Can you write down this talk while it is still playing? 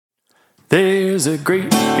There's a great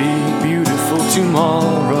big beautiful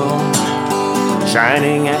tomorrow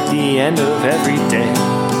shining at the end of every day.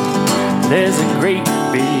 There's a great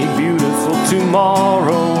big beautiful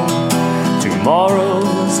tomorrow.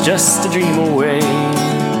 Tomorrow's just a dream away.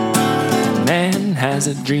 Man has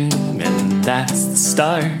a dream and that's the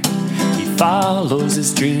start. He follows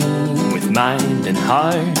his dream with mind and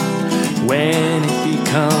heart. When it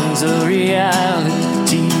becomes a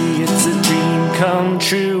reality, it's a dream come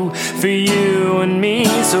true for you and me.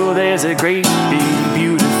 So there's a great big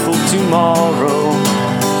beautiful tomorrow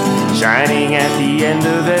shining at the end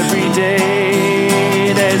of every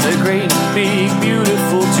day. There's a great big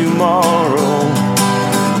beautiful tomorrow,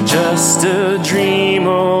 just a dream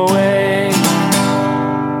away.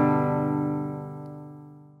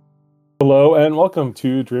 Hello and welcome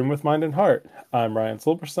to Dream with Mind and Heart. I'm Ryan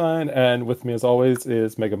Silberstein, and with me as always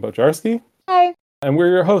is Megan Bojarski. Hi. And we're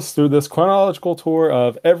your hosts through this chronological tour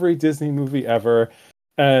of every Disney movie ever.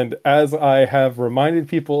 And as I have reminded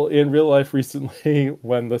people in real life recently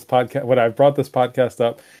when I brought this podcast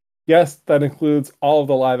up, yes, that includes all of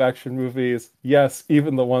the live action movies. Yes,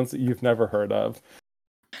 even the ones that you've never heard of.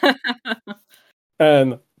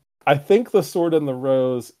 And I think The Sword and the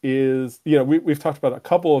Rose is, we've talked about a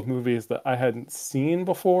couple of movies that I hadn't seen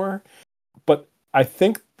before, but I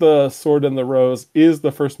think The Sword and the Rose is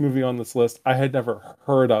the first movie on this list I had never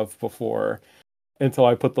heard of before until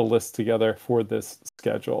I put the list together for this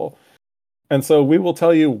schedule. And so we will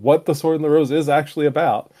tell you what The Sword and the Rose is actually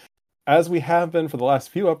about. As we have been for the last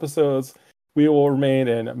few episodes, we will remain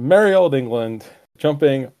in merry old England,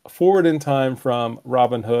 jumping forward in time from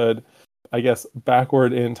Robin Hood, I guess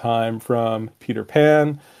backward in time from Peter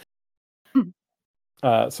Pan.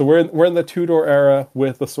 So we're in the Tudor era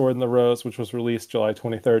with The Sword and the Rose, which was released July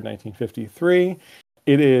 23rd, 1953.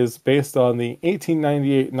 It is based on the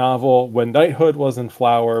 1898 novel When Knighthood Was in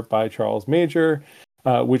Flower by Charles Major,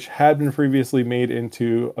 which had been previously made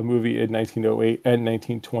into a movie in 1908 and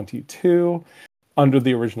 1922 under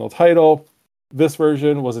the original title. This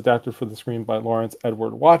version was adapted for the screen by Lawrence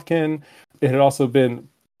Edward Watkin. It had also been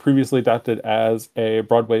previously adapted as a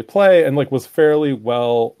Broadway play and was fairly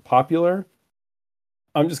well popular.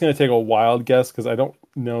 I'm just going to take a wild guess because I don't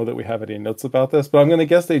know that we have any notes about this, but I'm going to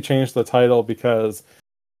guess they changed the title because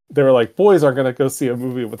they were like, boys aren't going to go see a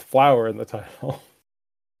movie with flower in the title.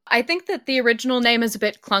 I think that the original name is a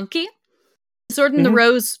bit clunky. Sword and the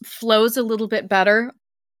Rose flows a little bit better.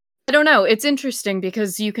 I don't know. It's interesting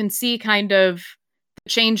because you can see kind of the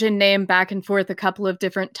change in name back and forth a couple of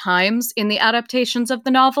different times in the adaptations of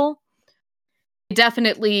the novel. They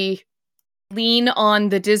definitely lean on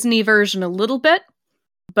the Disney version a little bit.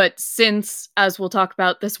 But since, as we'll talk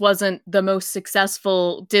about, this wasn't the most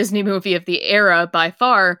successful Disney movie of the era by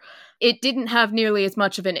far, it didn't have nearly as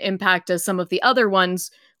much of an impact as some of the other ones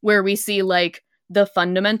where we see the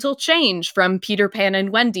fundamental change from Peter Pan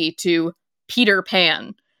and Wendy to Peter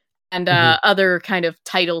Pan and other kind of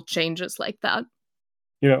title changes like that.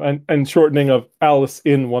 And shortening of Alice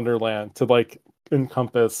in Wonderland to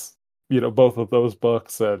encompass, both of those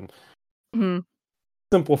books and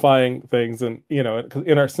simplifying things. And,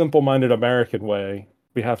 in our simple-minded American way,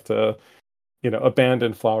 we have to,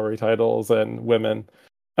 abandon flowery titles and women.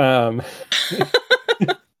 And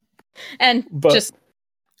just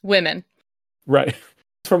women. Right.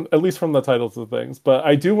 At least from the titles of things. But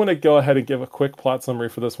I do want to go ahead and give a quick plot summary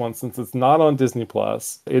for this one since it's not on Disney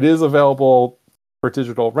Plus. It is available for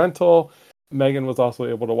digital rental. Megan was also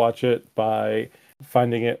able to watch it by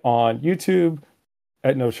finding it on YouTube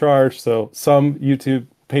at no charge. So some YouTube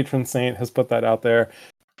patron saint has put that out there.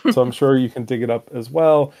 So I'm sure you can dig it up as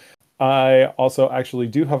well. I also actually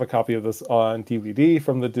do have a copy of this on DVD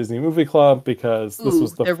from the Disney Movie Club because this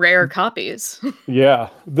was the rare copies. Yeah.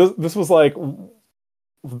 This was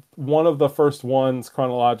one of the first ones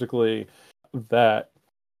chronologically that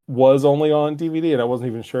was only on DVD, and I wasn't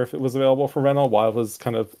even sure if it was available for rental while I was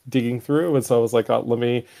kind of digging through. And so I was like, let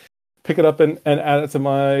me pick it up and add it to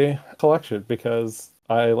my collection because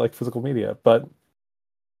I like physical media. But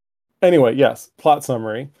anyway, yes, plot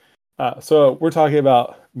summary. So we're talking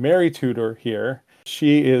about Mary Tudor here.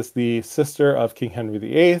 She is the sister of King Henry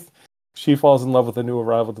VIII. She falls in love with a new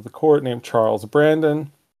arrival to the court named Charles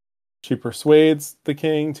Brandon. She persuades the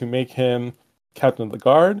king to make him captain of the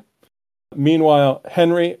guard. Meanwhile,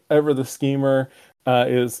 Henry, ever the schemer,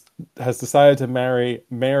 has decided to marry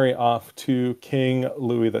Mary off to King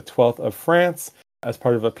Louis XII of France as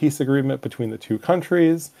part of a peace agreement between the two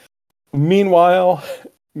countries. Meanwhile,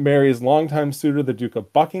 Mary's longtime suitor, the Duke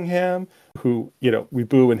of Buckingham, who, we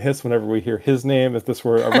boo and hiss whenever we hear his name. If this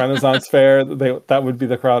were a Renaissance fair, that would be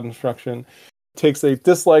the crowd instruction. Takes a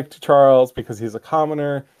dislike to Charles because he's a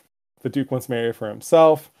commoner, The Duke wants Mary for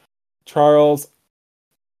himself. Charles,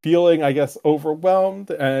 feeling, I guess, overwhelmed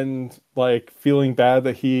and like feeling bad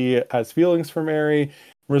that he has feelings for Mary,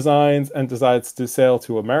 resigns and decides to sail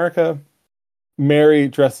to America. Mary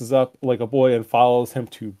dresses up like a boy and follows him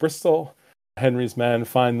to Bristol. Henry's men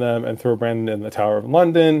find them and throw Brandon in the Tower of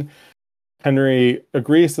London. Henry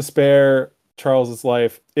agrees to spare Charles's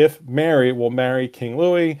life if Mary will marry King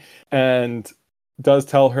Louis, and does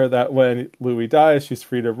tell her that when Louis dies, she's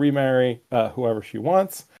free to remarry whoever she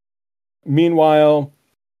wants. Meanwhile,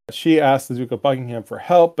 she asks the Duke of Buckingham for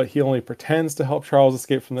help, but he only pretends to help Charles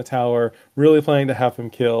escape from the tower, really planning to have him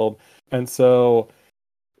killed. And so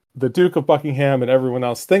the Duke of Buckingham and everyone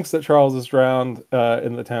else thinks that Charles is drowned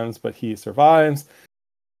in the Thames, but he survives.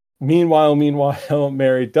 Meanwhile,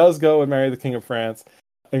 Mary does go and marry the King of France,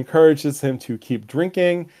 encourages him to keep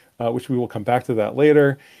drinking, which we will come back to that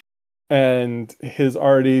later. And his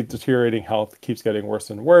already deteriorating health keeps getting worse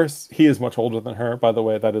and worse. He is much older than her, by the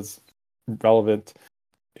way, that is relevant.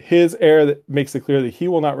 His heir that makes it clear that he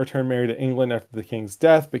will not return Mary to England after the king's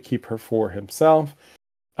death, but keep her for himself.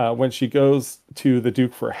 When she goes to the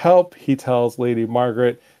Duke for help, he tells Lady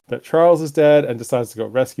Margaret that Charles is dead and decides to go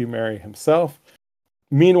rescue Mary himself.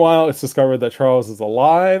 Meanwhile, it's discovered that Charles is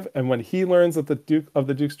alive, and when he learns that the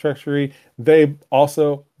Duke's treachery, they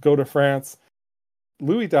also go to France.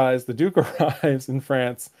 Louis dies, the Duke arrives in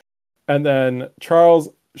France, and then Charles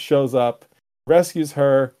shows up, rescues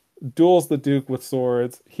her, duels the Duke with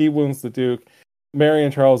swords. He wounds the Duke. Mary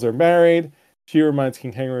and Charles are married. She reminds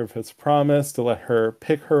King Henry of his promise to let her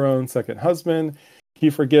pick her own second husband. He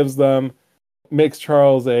forgives them, makes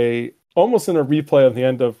Charles almost in a replay of the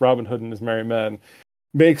end of Robin Hood and His Merry Men,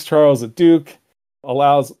 makes Charles a duke,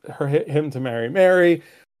 allows him to marry Mary.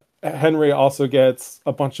 Henry also gets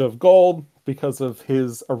a bunch of gold because of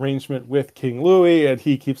his arrangement with King Louis, and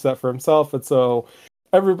he keeps that for himself. And so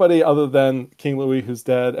everybody other than King Louis, who's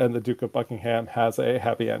dead, and the Duke of Buckingham has a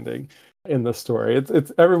happy ending in this story.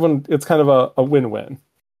 It's everyone. It's kind of a win-win.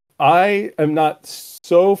 I am not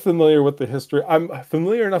so familiar with the history. I'm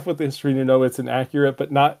familiar enough with the history to know it's inaccurate,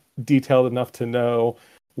 but not detailed enough to know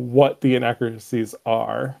what the inaccuracies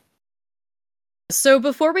are. So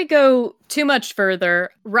before we go too much further,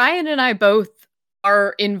 Ryan and I both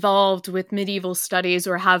are involved with medieval studies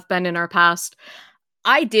or have been in our past.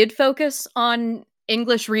 I did focus on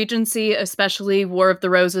English Regency, especially War of the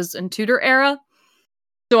Roses and Tudor era.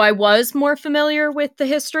 So I was more familiar with the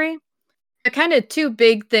history. The kind of two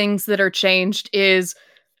big things that are changed is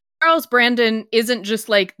Charles Brandon isn't just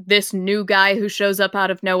like this new guy who shows up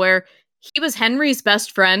out of nowhere. He was Henry's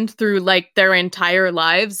best friend through like their entire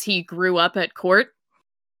lives. He grew up at court.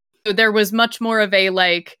 So there was much more of a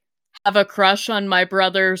like, have a crush on my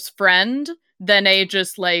brother's friend than a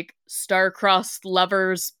just like star-crossed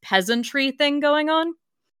lovers peasantry thing going on.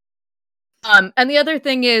 And the other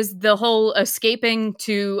thing is the whole escaping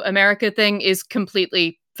to America thing is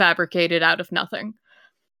completely fabricated out of nothing.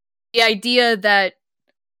 The idea that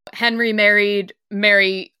Henry married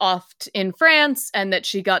Mary off in France and that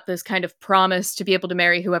she got this kind of promise to be able to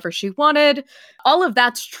marry whoever she wanted, all of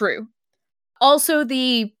that's true. Also,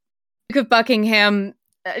 the Duke of Buckingham,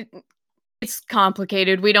 it's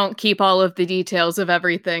complicated. We don't keep all of the details of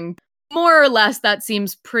everything. More or less, that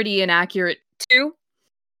seems pretty inaccurate too.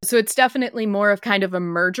 So it's definitely more of kind of a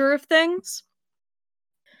merger of things.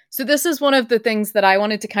 So this is one of the things that I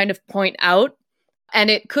wanted to kind of point out, and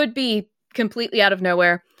it could be completely out of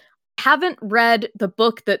nowhere. I haven't read the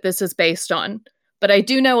book that this is based on, but I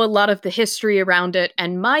do know a lot of the history around it,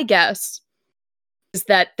 and my guess is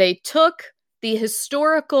that they took the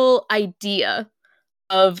historical idea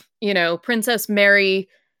of, Princess Mary,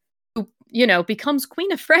 who, becomes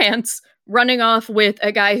Queen of France, running off with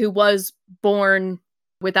a guy who was born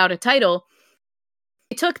without a title.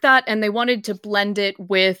 They took that and they wanted to blend it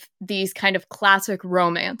with these kind of classic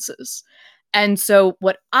romances. And so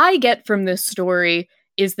what I get from this story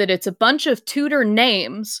is that it's a bunch of Tudor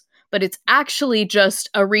names, but it's actually just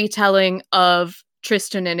a retelling of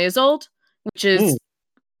Tristan and Isolde, which is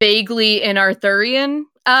vaguely an Arthurian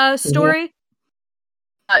story.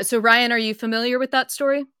 So Ryan, are you familiar with that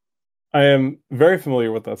story? I am very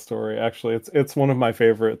familiar with that story, actually. It's one of my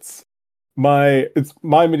favorites. My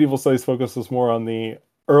medieval studies focus is more on the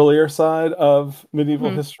earlier side of medieval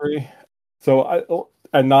history. So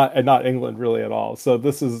and not England really at all. So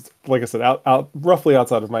this is, like I said, out roughly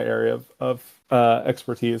outside of my area of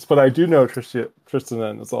expertise. But I do know Tristan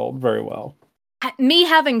and Isolde very well. Me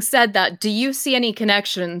having said that, do you see any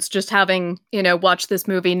connections just having, watched this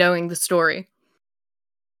movie, knowing the story?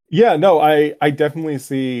 Yeah, no, I definitely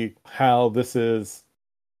see how this is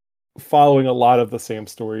following a lot of the same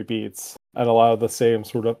story beats and a lot of the same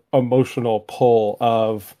sort of emotional pull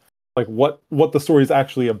of like what the story is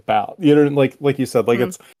actually about. You know, like you said, like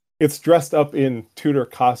it's dressed up in Tudor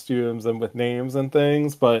costumes and with names and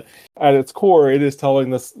things, but at its core, it is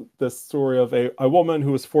telling this story of a woman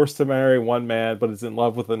who was forced to marry one man, but is in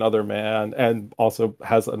love with another man, and also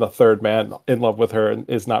has a third man in love with her and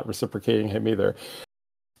is not reciprocating him either.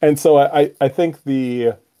 And so I think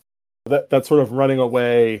that sort of running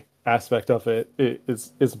away aspect of it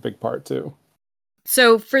is a big part too.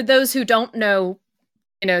 So for those who don't know,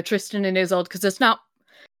 Tristan and Isolde, because it's not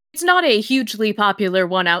a hugely popular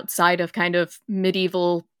one outside of kind of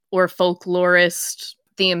medieval or folklorist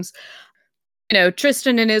themes.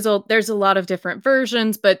 Tristan and Isolde, there's a lot of different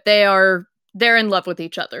versions, but they're in love with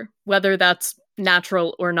each other. Whether that's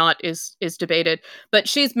natural or not is debated. But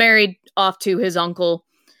she's married off to his uncle.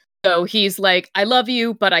 So he's like, I love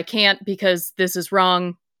you, but I can't because this is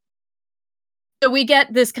wrong. So we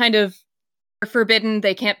get this kind of forbidden,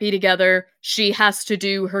 they can't be together. She has to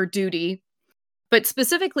do her duty. But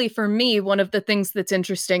specifically for me, one of the things that's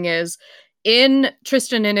interesting is in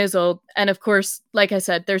Tristan and Isolde, and of course, like I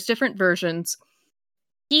said, there's different versions.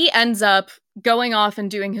 He ends up going off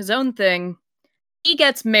and doing his own thing. He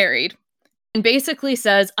gets married and basically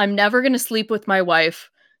says, I'm never going to sleep with my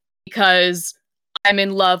wife because I'm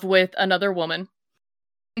in love with another woman.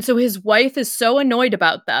 And so his wife is so annoyed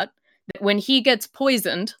about that when he gets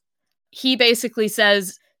poisoned, he basically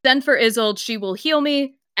says, send for Isolde, she will heal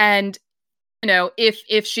me, and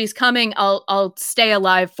if she's coming, I'll stay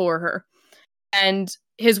alive for her. And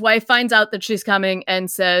his wife finds out that she's coming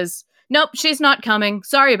and says, nope, she's not coming.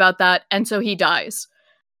 Sorry about that. And so he dies.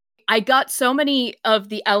 I got so many of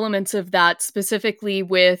the elements of that, specifically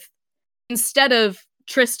with, instead of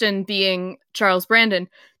Tristan being Charles Brandon,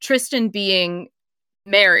 Tristan being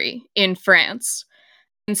Mary in France.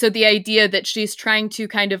 And so the idea that she's trying to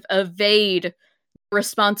kind of evade the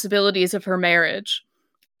responsibilities of her marriage.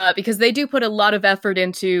 Because they do put a lot of effort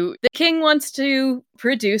into, the king wants to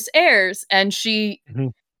produce heirs, and she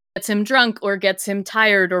gets him drunk or gets him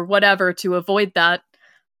tired or whatever to avoid that.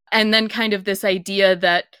 And then kind of this idea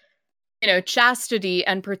that, chastity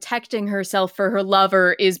and protecting herself for her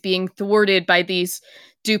lover is being thwarted by these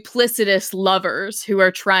duplicitous lovers who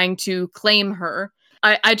are trying to claim her.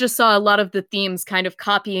 I just saw a lot of the themes kind of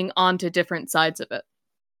copying onto different sides of it.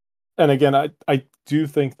 And again, I do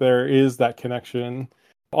think there is that connection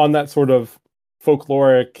on that sort of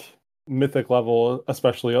folkloric, mythic level,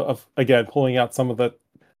 especially of, again, pulling out some of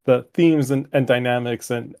the themes and dynamics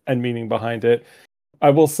and meaning behind it. I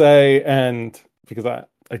will say, and because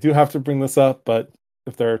I do have to bring this up, but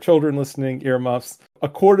if there are children listening, earmuffs,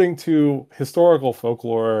 according to historical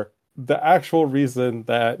folklore, the actual reason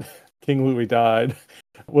that King Louis died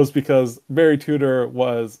was because Mary Tudor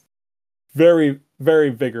was very, very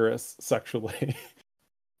vigorous sexually.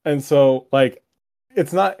 And so, like,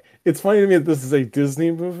 it's funny to me that this is a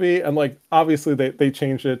Disney movie, and like obviously they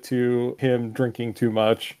changed it to him drinking too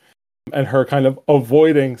much and her kind of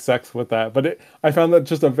avoiding sex with that. But I found that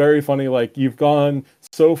just a very funny, like, you've gone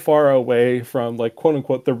so far away from, like, quote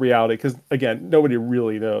unquote, the reality, because again, nobody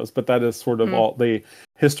really knows, but that is sort of all the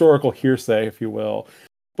historical hearsay, if you will.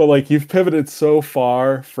 But like, you've pivoted so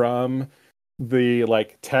far from the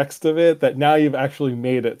like text of it that now you've actually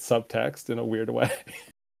made it subtext in a weird way.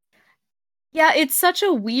 Yeah, it's such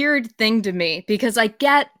a weird thing to me because I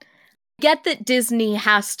get that Disney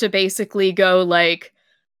has to basically go like,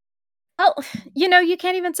 well, you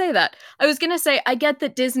can't even say that. I was going to say, I get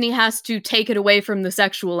that Disney has to take it away from the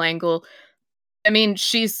sexual angle. I mean,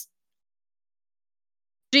 she's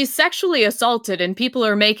sexually assaulted and people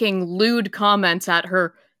are making lewd comments at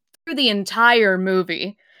her through the entire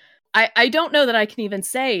movie. I don't know that I can even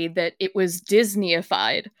say that it was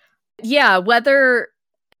Disneyified. Yeah, whether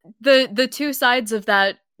the two sides of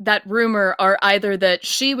that rumor are either that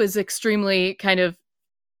she was extremely kind of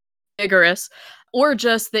vigorous, or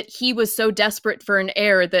just that he was so desperate for an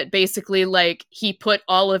heir that basically, like, he put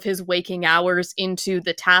all of his waking hours into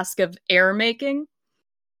the task of heir making.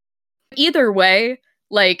 Either way,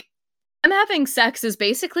 like, them having sex is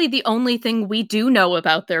basically the only thing we do know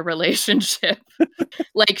about their relationship.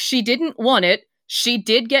 Like, she didn't want it, she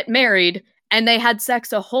did get married, and they had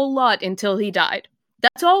sex a whole lot until he died.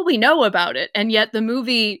 That's all we know about it, and yet the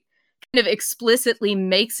movie kind of explicitly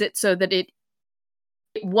makes it so that it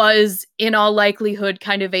was, in all likelihood,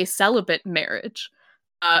 kind of a celibate marriage,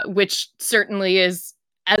 which certainly is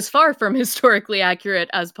as far from historically accurate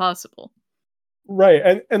as possible. Right,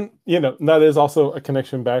 and that is also a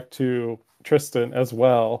connection back to Tristan as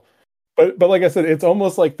well. But like I said, it's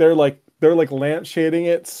almost like they're lampshading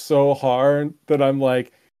it so hard that I'm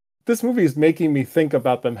like, this movie is making me think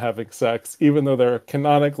about them having sex, even though they're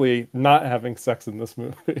canonically not having sex in this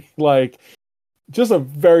movie. Like, just a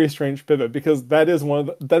very strange pivot, because that is one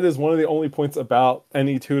of the only points about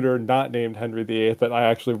any Tudor not named Henry VIII that I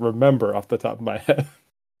actually remember off the top of my head.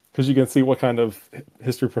 Because you can see what kind of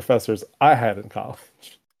history professors I had in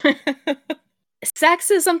college.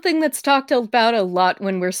 Sex is something that's talked about a lot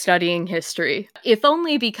when we're studying history, if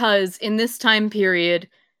only because in this time period,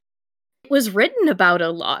 it was written about a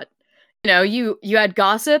lot. You know, you had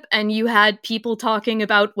gossip and you had people talking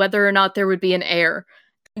about whether or not there would be an heir.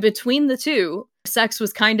 Between the two, sex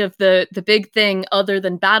was kind of the big thing other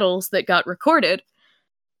than battles that got recorded,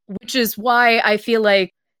 which is why I feel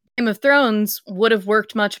like Game of Thrones would have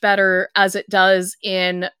worked much better as it does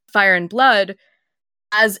in Fire and Blood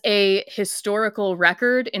as a historical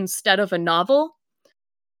record instead of a novel,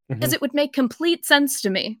 because it would make complete sense to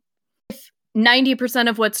me if 90%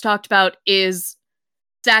 of what's talked about is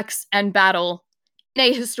sex and battle in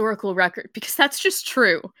a historical record, because that's just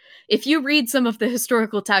true. If you read some of the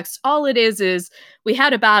historical texts, all it is we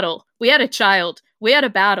had a battle, we had a child, we had a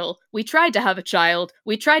battle, we tried to have a child,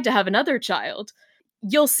 we tried to have another child.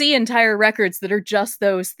 You'll see entire records that are just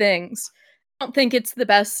those things. I don't think it's the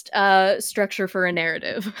best structure for a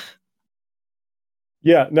narrative.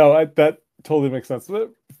 Yeah, no, that totally makes sense.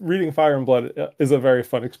 But reading Fire and Blood is a very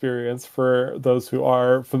fun experience for those who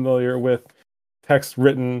are familiar with text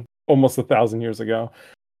written almost 1,000 years ago.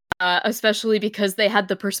 Especially because they had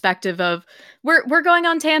the perspective of, we're going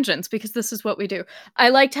on tangents because this is what we do. I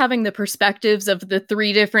liked having the perspectives of the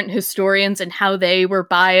three different historians and how they were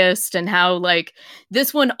biased, and how, like,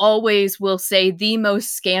 this one always will say the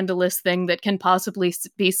most scandalous thing that can possibly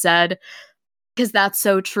be said, because that's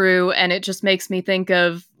so true. And it just makes me think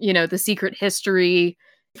of, you know, the secret history,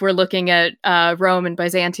 if we're looking at Rome and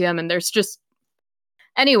Byzantium, and there's just...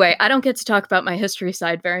 Anyway, I don't get to talk about my history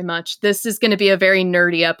side very much. This is going to be a very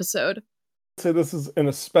nerdy episode. So this is an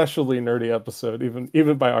especially nerdy episode,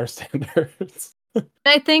 even by our standards.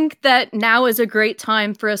 I think that now is a great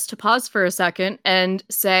time for us to pause for a second and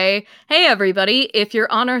say, hey, everybody, if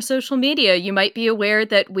you're on our social media, you might be aware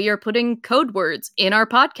that we are putting code words in our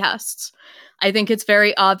podcasts. I think it's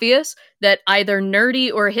very obvious that either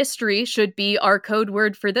nerdy or history should be our code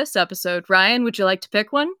word for this episode. Ryan, would you like to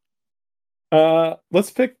pick one?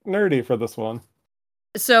 Let's pick nerdy for this one.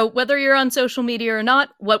 So whether you're on social media or not,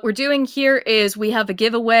 what we're doing here is we have a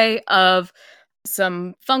giveaway of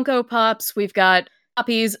some Funko Pops. We've got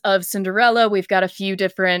copies of Cinderella. We've got a few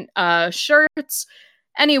different shirts.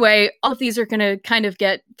 Anyway, all of these are going to kind of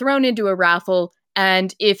get thrown into a raffle.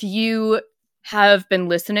 And if you have been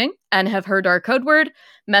listening and have heard our code word,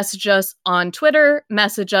 message us on Twitter,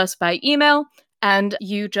 message us by email, and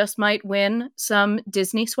you just might win some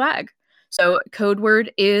Disney swag. So code word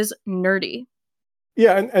is nerdy.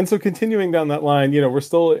 Yeah, and so continuing down that line, you know, we're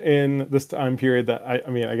still in this time period that I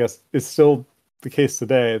mean, I guess it's still the case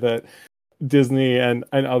today that Disney and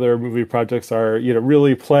other movie projects are, you know,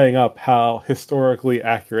 really playing up how historically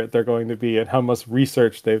accurate they're going to be and how much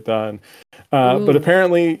research they've done. But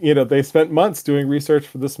apparently, you know, they spent months doing research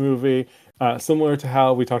for this movie, similar to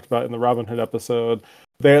how we talked about in the Robin Hood episode.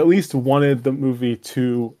 They at least wanted the movie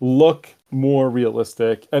to look more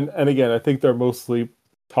realistic. And again, I think they're mostly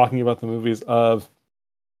talking about the movies of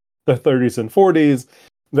the 30s and 40s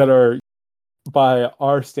that are, by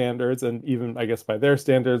our standards, and even I guess by their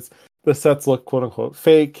standards, the sets look quote unquote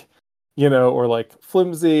fake, you know, or like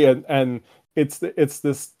flimsy, and it's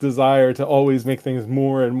this desire to always make things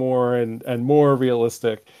more and more and more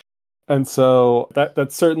realistic. And so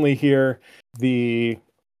that's certainly here. The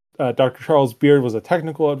Dr. Charles Beard was a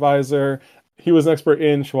technical advisor. He was an expert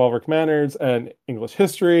in chivalric manners and English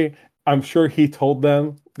history. I'm sure he told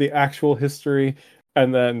them the actual history,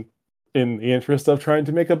 and then in the interest of trying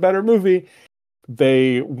to make a better movie,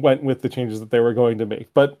 they went with the changes that they were going to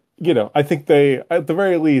make. But, you know, I think they, at the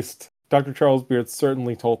very least, Dr. Charles Beard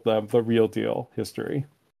certainly told them the real deal history.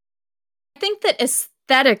 I think that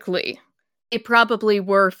aesthetically, they probably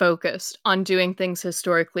were focused on doing things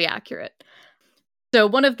historically accurate. So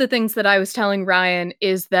one of the things that I was telling Ryan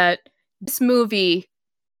is that this movie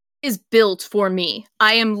is built for me.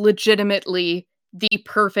 I am legitimately the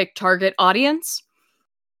perfect target audience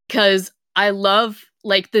because I love,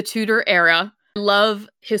 like, the Tudor era. I love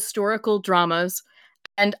historical dramas,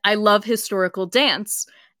 and I love historical dance.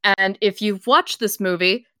 And if you've watched this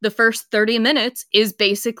movie, the first 30 minutes is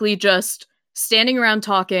basically just standing around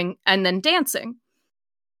talking and then dancing.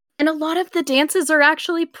 And a lot of the dances are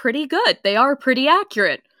actually pretty good. They are pretty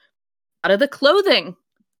accurate. A lot of the clothing,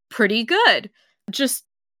 pretty good. Just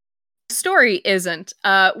Story isn't,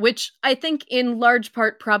 which I think in large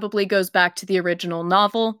part probably goes back to the original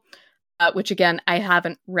novel, which again, I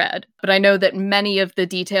haven't read. But I know that many of the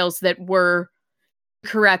details that were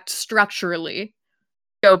correct structurally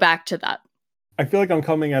go back to that. I feel like I'm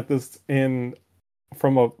coming at this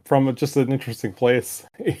from just an interesting place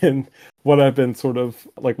in what I've been sort of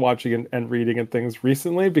like watching and reading and things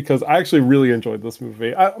recently, because I actually really enjoyed this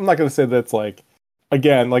movie. I'm not going to say that it's like,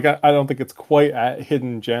 again, like I don't think it's quite at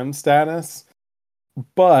hidden gem status,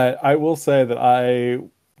 but I will say that I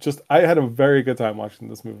had a very good time watching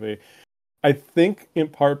this movie. I think in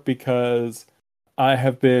part because I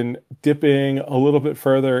have been dipping a little bit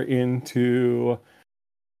further into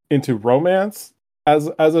romance as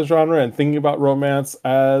a genre and thinking about romance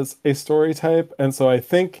as a story type. And so I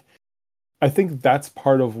think that's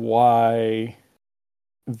part of why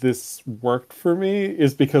this worked for me,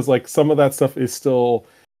 is because like some of that stuff is still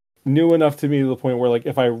new enough to me to the point where like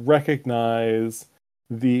if I recognize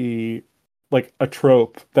the like a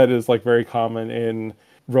trope that is like very common in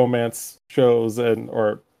romance shows and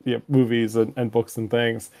or movies and books and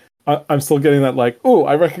things, I'm still getting that like, oh,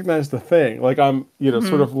 I recognize the thing. Like I'm,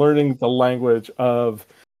 sort of learning the language of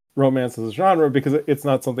romance as a genre, because it's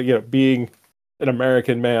not something, being an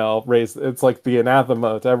American male raised, it's like the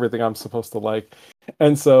anathema to everything I'm supposed to like.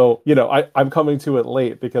 And so, I'm coming to it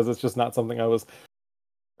late because it's just not something I was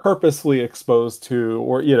purposely exposed to,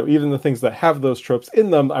 or, even the things that have those tropes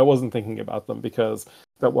in them, I wasn't thinking about them because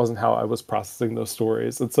that wasn't how I was processing those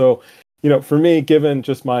stories. And so, for me, given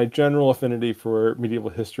just my general affinity for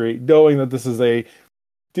medieval history, knowing that this is a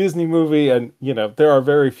Disney movie and, there are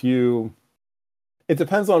very few, it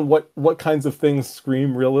depends on what kinds of things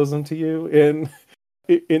scream realism to you in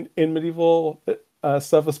medieval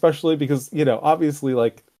stuff, especially because, obviously,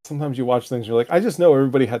 like, sometimes you watch things, you're like, I just know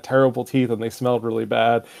everybody had terrible teeth and they smelled really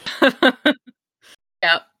bad.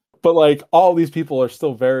 Yeah. But like all these people are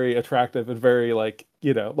still very attractive and very like,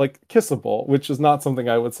 like kissable, which is not something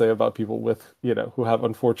I would say about people with, who have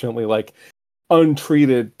unfortunately like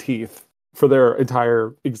untreated teeth for their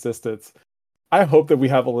entire existence. I hope that we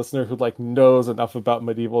have a listener who like knows enough about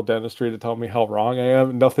medieval dentistry to tell me how wrong I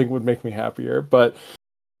am. Nothing would make me happier. But,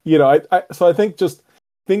 so I think just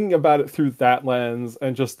thinking about it through that lens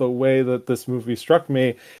and just the way that this movie struck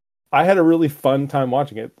me, I had a really fun time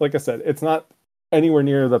watching it. Like I said, it's not anywhere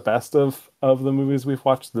near the best of the movies we've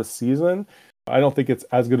watched this season. I don't think it's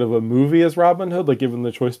as good of a movie as Robin Hood. Like, given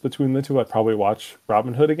the choice between the two, I'd probably watch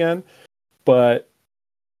Robin Hood again. But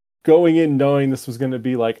going in knowing this was going to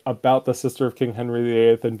be like about the sister of King Henry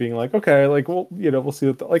VIII and being like, okay, like we'll see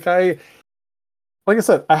what like I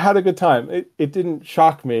said, I had a good time. It didn't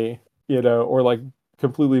shock me, or like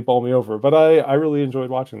completely bowl me over, but I really enjoyed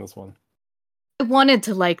watching this one. I wanted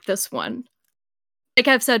to like this one. Like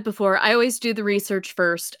I've said before, I always do the research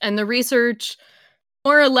first, and the research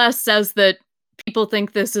more or less says that people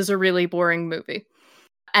think this is a really boring movie.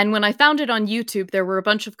 And when I found it on YouTube, there were a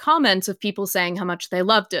bunch of comments of people saying how much they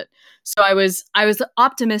loved it. So I was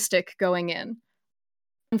optimistic going in.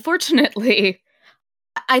 Unfortunately,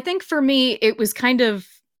 I think for me, it was there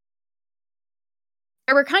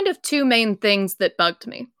were kind of two main things that bugged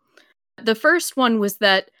me. The first one was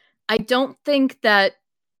that I don't think that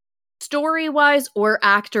story-wise or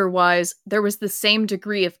actor-wise, there was the same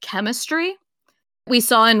degree of chemistry we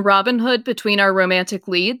saw in Robin Hood between our romantic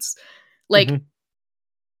leads. Like,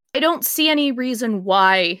 I don't see any reason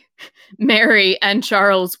why Mary and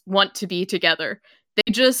Charles want to be together.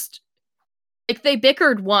 They just, like, they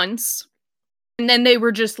bickered once, and then they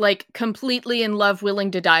were just, like, completely in love,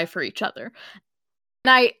 willing to die for each other.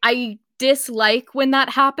 And I dislike when that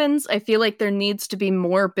happens. I feel like there needs to be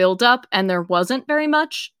more build-up, and there wasn't very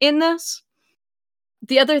much in this.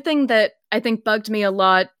 The other thing that I think bugged me a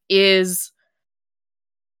lot is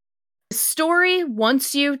the story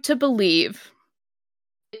wants you to believe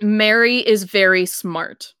Mary is very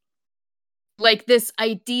smart. Like this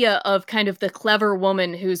idea of kind of the clever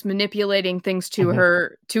woman who's manipulating things to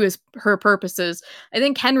her purposes. I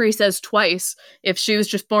think Henry says twice, if she was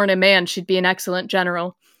just born a man, she'd be an excellent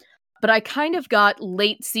general. But I kind of got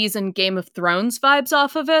late season Game of Thrones vibes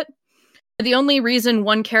off of it. The only reason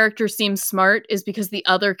one character seems smart is because the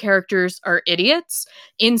other characters are idiots,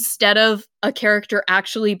 instead of a character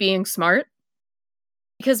actually being smart.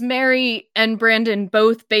 Because Mary and Brandon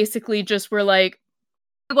both basically just were like,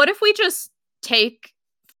 what if we just take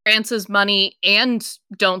France's money and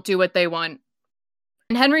don't do what they want?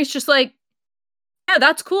 And Henry's just like, yeah,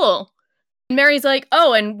 that's cool. And Mary's like,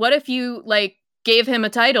 oh, and what if you, like, gave him a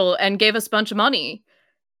title and gave us a bunch of money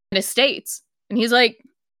and estates? And he's like,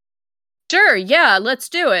 sure, yeah, let's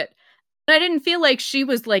do it. I didn't feel like she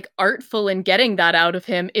was like artful in getting that out of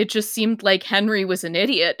him. It just seemed like Henry was an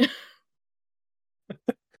idiot.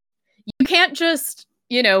 You can't just,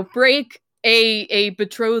 break a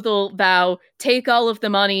betrothal vow, take all of the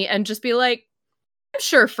money, and just be like, I'm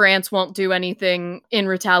sure France won't do anything in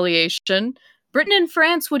retaliation. Britain and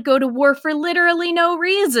France would go to war for literally no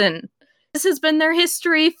reason. This has been their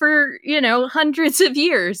history for, hundreds of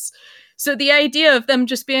years. So the idea of them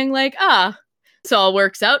just being like, this all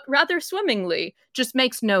works out rather swimmingly just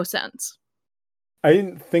makes no sense. I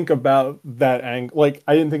didn't think about that angle. Like,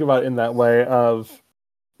 I didn't think about it in that way of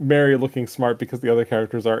Mary looking smart because the other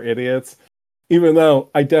characters are idiots. Even though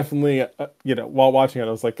I definitely, while watching it,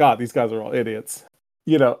 I was like, God, these guys are all idiots.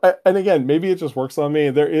 And again, maybe it just works on me.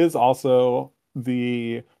 There is also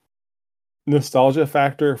the nostalgia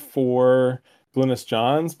factor for Glynis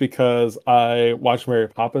Johns because I watched Mary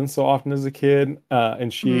Poppins so often as a kid,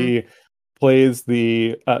 and she plays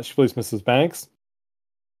Mrs. Banks,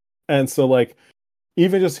 and so like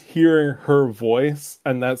even just hearing her voice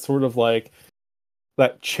and that sort of like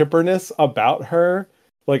that chipperness about her,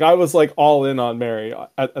 like I was like all in on Mary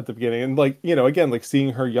at the beginning, and like again like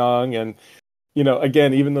seeing her young and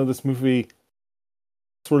again even though this movie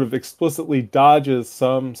sort of explicitly dodges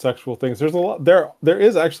some sexual things, there's a lot there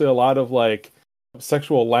is actually a lot of like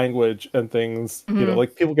sexual language and things.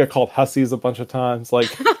 Like people get called hussies a bunch of times, like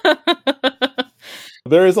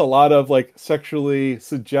there is a lot of like sexually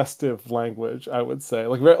suggestive language, I would say,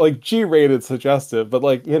 like G-rated suggestive, but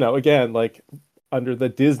like again like under the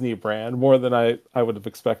Disney brand more than I would have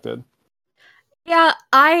expected. Yeah,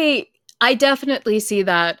 I definitely see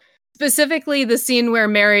that. Specifically the scene where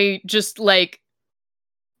Mary just like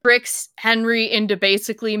tricks Henry into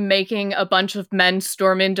basically making a bunch of men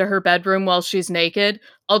storm into her bedroom while she's naked,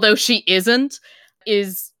 although she isn't,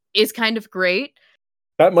 is kind of great.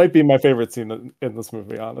 That might be my favorite scene in this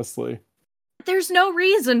movie, honestly. There's no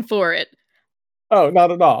reason for it. Oh,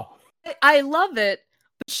 not at all. I love it,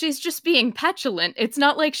 but she's just being petulant. It's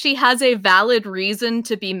not like she has a valid reason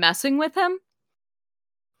to be messing with him.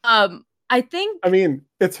 I mean,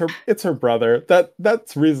 it's her brother.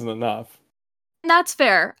 That's reason enough. That's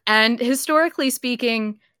fair. And historically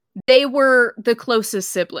speaking, they were the closest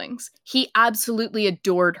siblings. He absolutely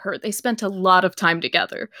adored her. They spent a lot of time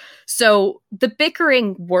together. So the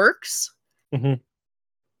bickering works. Mm-hmm. I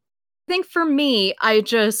think for me,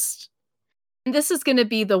 this is going to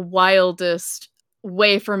be the wildest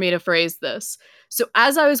way for me to phrase this. So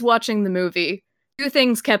as I was watching the movie, two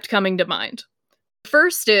things kept coming to mind.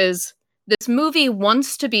 First is, this movie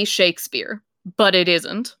wants to be Shakespeare, but it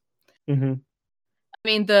isn't. Mm-hmm. I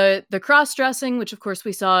mean, the cross-dressing, which of course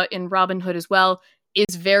we saw in Robin Hood as well,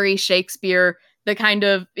 is very Shakespeare. The kind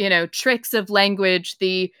of, tricks of language,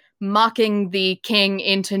 the mocking the king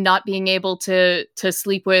into not being able to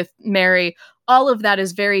sleep with Mary, all of that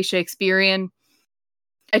is very Shakespearean.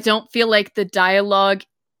 I don't feel like the dialogue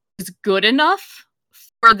is good enough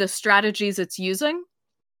for the strategies it's using.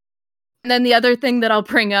 And then the other thing that I'll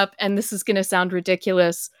bring up, and this is going to sound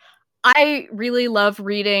ridiculous, I really love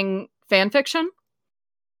reading fan fiction.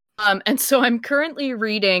 And so I'm currently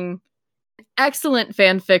reading excellent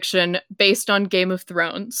fan fiction based on Game of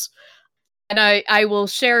Thrones. And I will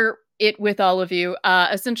share it with all of you.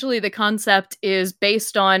 Essentially, the concept is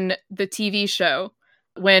based on the TV show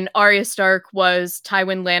when Arya Stark was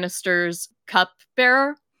Tywin Lannister's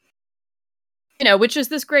cupbearer. Which is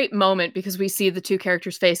this great moment because we see the two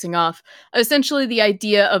characters facing off. Essentially, the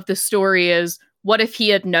idea of the story is, what if he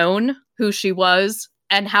had known who she was,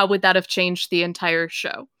 and how would that have changed the entire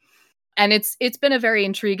show? And it's been a very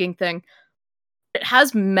intriguing thing. It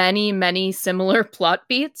has many, many similar plot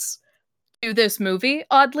beats to this movie,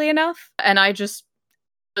 oddly enough. And I just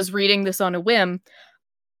was reading this on a whim.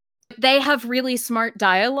 They have really smart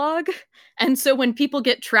dialogue. And so when people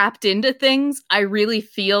get trapped into things, I really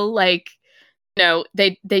feel like,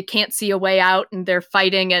 they can't see a way out and they're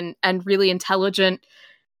fighting and really intelligent.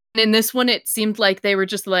 And in this one, it seemed like they were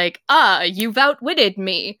just like, you've outwitted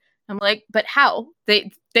me. I'm like, but how?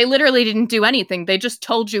 They literally didn't do anything. They just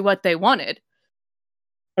told you what they wanted.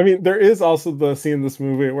 I mean, there is also the scene in this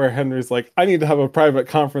movie where Henry's like, I need to have a private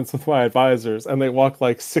conference with my advisors. And they walk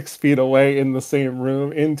like 6 feet away in the same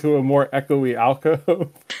room into a more echoey alcove.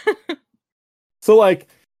 So like,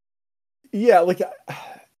 yeah, like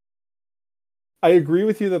I agree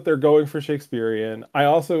with you that they're going for Shakespearean. I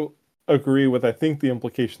also agree with, I think, the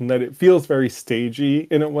implication that it feels very stagey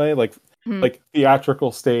in a way, like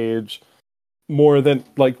theatrical stage, more than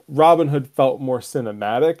like Robin Hood felt more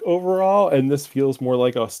cinematic overall, and this feels more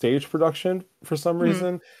like a stage production for some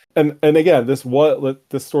reason. and again, this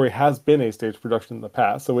story has been a stage production in the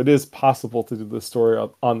past, so it is possible to do this story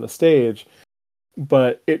on the stage,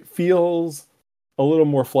 but it feels a little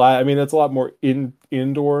more flat. I mean, it's a lot more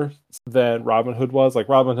indoor than Robin Hood was. Like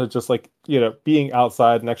Robin Hood, just like, being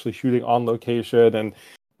outside and actually shooting on location, and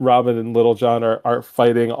Robin and Little John are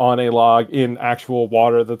fighting on a log in actual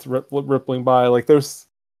water that's rippling by. Like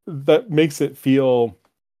that makes it feel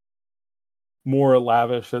more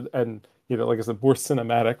lavish and like I said, more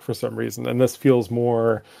cinematic for some reason. And this feels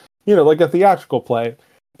more, like a theatrical play.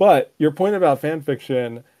 But your point about fan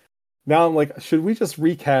fiction, now I'm like, should we just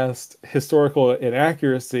recast historical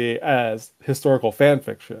inaccuracy as historical fan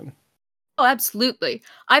fiction? Oh, absolutely.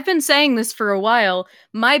 I've been saying this for a while.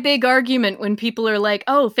 My big argument when people are like,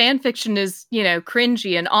 oh, fan fiction is,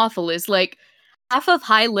 cringy and awful, is like, half of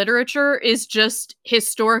high literature is just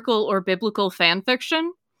historical or biblical fan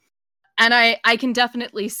fiction. And I can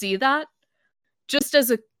definitely see that. Just as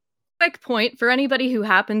a quick point for anybody who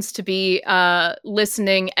happens to be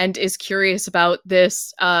listening and is curious about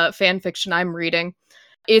this fan fiction I'm reading,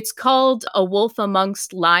 it's called A Wolf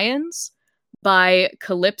Amongst Lions by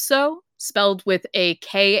Calypso, spelled with a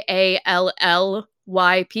Kallypso,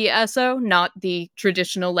 not the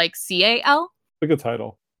traditional like Cal. A good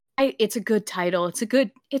title. It's a good title. It's a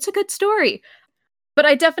good story. But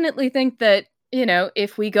I definitely think that,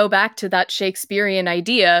 if we go back to that Shakespearean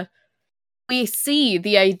idea, we see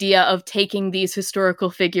the idea of taking these historical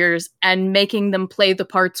figures and making them play the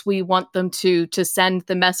parts we want them to send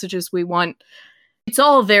the messages we want. It's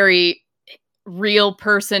all very real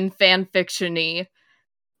person fan fiction-y.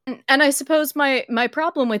 And I suppose my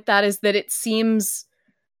problem with that is that it seems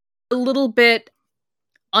a little bit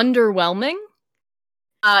underwhelming.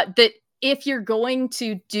 That if you're going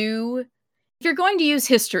to use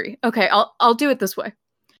history, okay, I'll do it this way.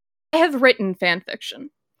 I have written fan fiction.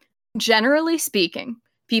 Generally speaking,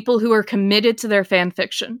 people who are committed to their fan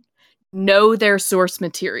fiction know their source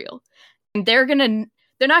material, and they're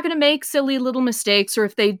not gonna make silly little mistakes, or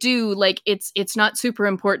if they do, like it's not super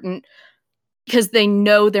important because they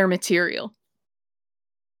know their material.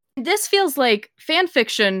 This feels like fan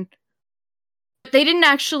fiction. They didn't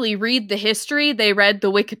actually read the history; they read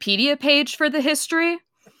the Wikipedia page for the history,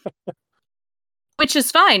 which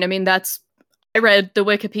is fine. I mean, I read the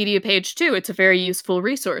Wikipedia page too. It's a very useful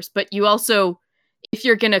resource. But you also, if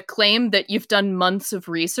you're going to claim that you've done months of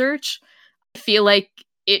research, I feel like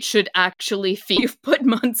it should actually you've put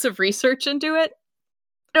months of research into it.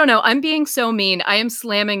 I don't know. I'm being so mean. I am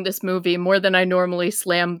slamming this movie more than I normally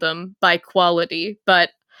slam them by quality.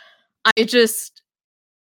 But I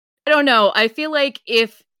don't know. I feel like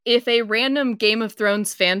if a random Game of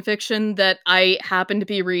Thrones fanfiction that I happen to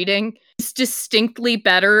be reading is distinctly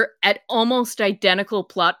better at almost identical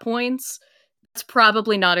plot points, that's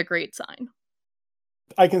probably not a great sign.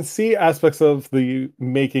 I can see aspects of the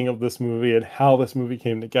making of this movie and how this movie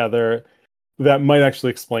came together that might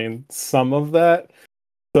actually explain some of that.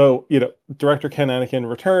 So, director Ken Annakin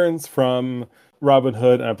returns from Robin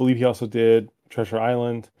Hood, and I believe he also did Treasure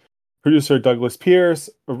Island. Producer Douglas Pierce,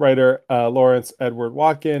 writer Lawrence Edward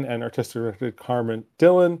Watkin, and artistic director Carmen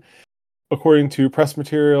Dillon. According to press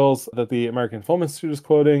materials that the American Film Institute is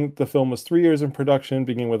quoting, the film was 3 years in production,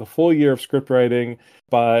 beginning with a full year of script writing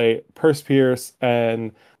by Percy Pierce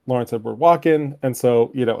and Lawrence Edward Watkin. And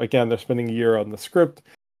so, again, they're spending a year on the script.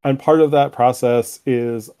 And part of that process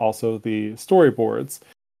is also the storyboards.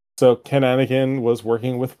 So Ken Annakin was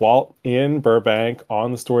working with Walt in Burbank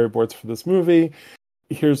on the storyboards for this movie.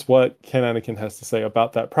 Here's what Ken Annakin has to say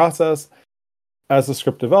about that process. As the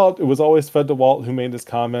script developed, it was always fed to Walt, who made his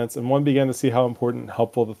comments, and one began to see how important and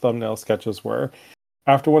helpful the thumbnail sketches were.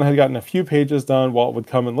 After one had gotten a few pages done, Walt would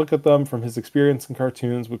come and look at them. From his experience in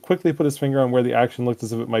cartoons, would quickly put his finger on where the action looked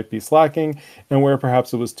as if it might be slacking, and where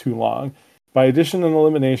perhaps it was too long. By addition and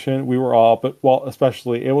elimination, we were all, but Walt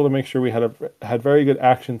especially, able to make sure we had very good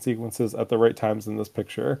action sequences at the right times in this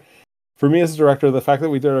picture. For me as a director, the fact that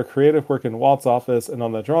we did our creative work in Walt's office and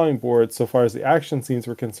on the drawing board, so far as the action scenes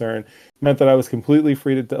were concerned, meant that I was completely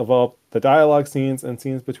free to develop the dialogue scenes and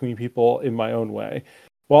scenes between people in my own way.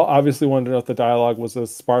 Walt obviously wanted to know if the dialogue was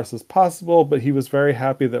as sparse as possible, but he was very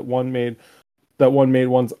happy that one made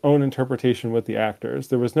one's own interpretation with the actors.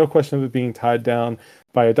 There was no question of it being tied down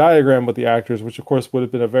by a diagram with the actors, which of course would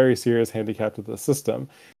have been a very serious handicap to the system.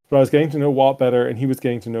 But I was getting to know Walt better, and he was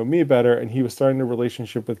getting to know me better, and he was starting a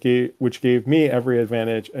relationship which gave me every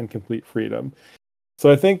advantage and complete freedom.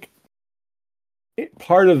 So I think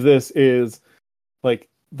part of this is like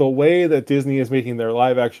the way that Disney is making their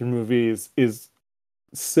live action movies is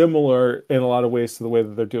similar in a lot of ways to the way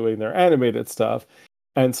that they're doing their animated stuff.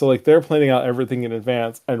 And so like they're planning out everything in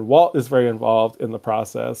advance, and Walt is very involved in the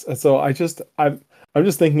process. And so I'm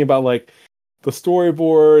just thinking about like the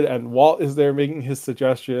storyboard, and Walt is there making his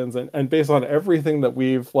suggestions, and based on everything that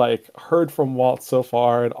we've like heard from Walt so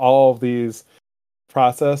far and all of these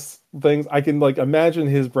process things, I can like imagine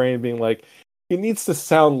his brain being like, it needs to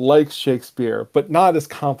sound like Shakespeare, but not as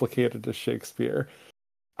complicated as Shakespeare.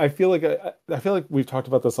 I feel like I feel like we've talked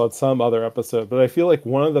about this on some other episode, but I feel like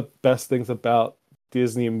one of the best things about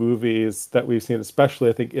Disney movies that we've seen, especially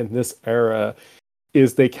I think in this era,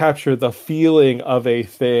 is they capture the feeling of a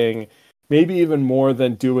thing, maybe even more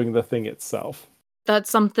than doing the thing itself. That's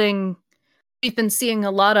something we've been seeing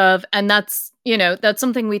a lot of, and that's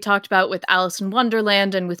something we talked about with Alice in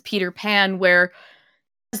Wonderland and with Peter Pan, where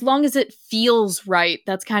as long as it feels right,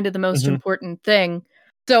 that's kind of the most important thing.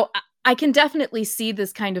 So I can definitely see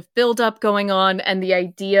this kind of build-up going on, and the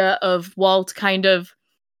idea of Walt kind of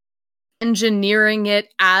engineering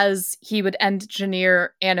it as he would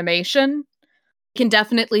engineer animation. I can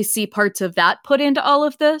definitely see parts of that put into all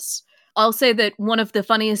of this. I'll say that one of the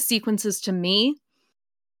funniest sequences to me,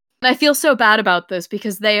 and I feel so bad about this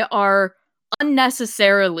because they are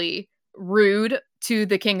unnecessarily rude to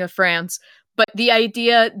the King of France, but the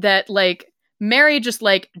idea that like Mary just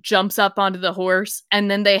like jumps up onto the horse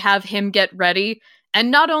and then they have him get ready,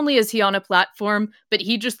 and not only is he on a platform, but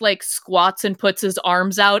he just like squats and puts his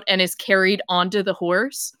arms out and is carried onto the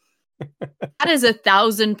horse. That is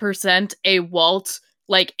 1,000% a Walt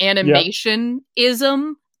like animation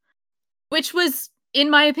ism, which was, in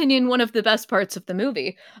my opinion, one of the best parts of the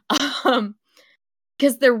movie.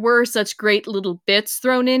 Because there were such great little bits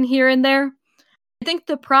thrown in here and there. I think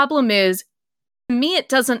the problem is, to me, it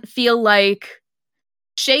doesn't feel like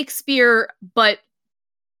Shakespeare, but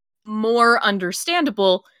more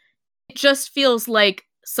understandable. It just feels like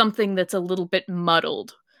something that's a little bit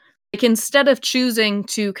muddled. Like, instead of choosing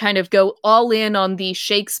to kind of go all in on the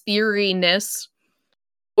Shakespeare-ness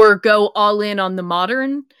or go all in on the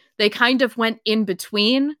modern, they kind of went in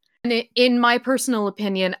between. And in my personal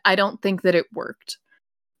opinion, I don't think that it worked.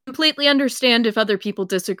 Completely understand if other people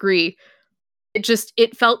disagree.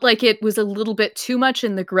 It felt like it was a little bit too much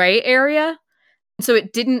in the gray area. So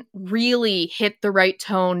it didn't really hit the right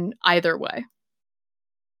tone either way.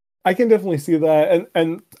 I can definitely see that.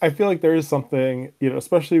 And I feel like there is something,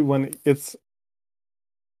 especially when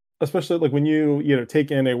you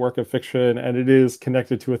take in a work of fiction and it is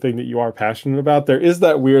connected to a thing that you are passionate about, there is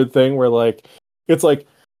that weird thing where like, it's like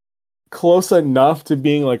close enough to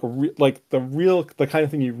being like, the kind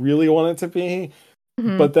of thing you really want it to be.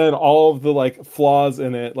 But then all of the like flaws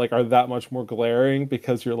in it like are that much more glaring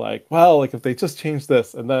because you're like, well, like if they just change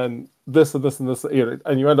this and then this and this and this,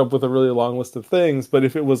 and you end up with a really long list of things. But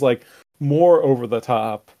if it was like more over the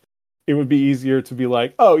top, it would be easier to be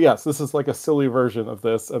like, oh yes, this is like a silly version of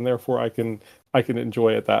this, and therefore I can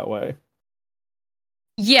enjoy it that way.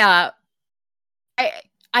 Yeah,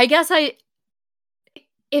 I guess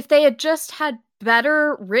if they had just had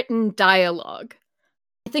better written dialogue,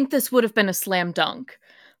 I think this would have been a slam dunk.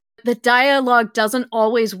 The dialogue doesn't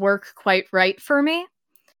always work quite right for me.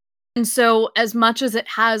 And so as much as it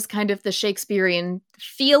has kind of the Shakespearean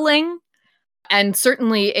feeling and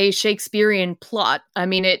certainly a Shakespearean plot, I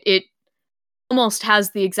mean, it almost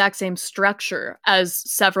has the exact same structure as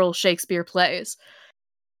several Shakespeare plays.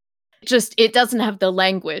 It doesn't have the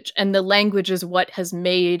language, and the language is what has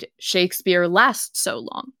made Shakespeare last so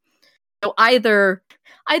long. So either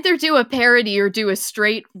do a parody or do a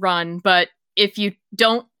straight run, but if you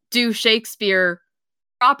don't do Shakespeare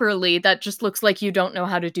properly, that just looks like you don't know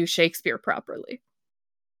how to do Shakespeare properly.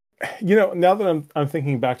 Now that I'm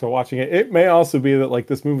thinking back to watching it, it may also be that like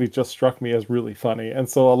this movie just struck me as really funny, and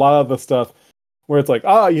so a lot of the stuff where it's like,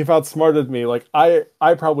 you've outsmarted me, like I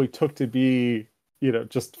probably took to be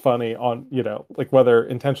just funny on like whether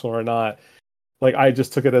intentional or not, like I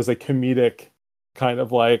just took it as a comedic kind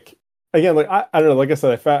of like. Again, like I don't know. Like I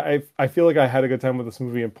said, I feel like I had a good time with this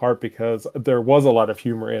movie in part because there was a lot of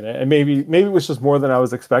humor in it, and maybe it was just more than I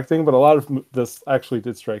was expecting. But a lot of this actually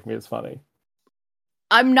did strike me as funny.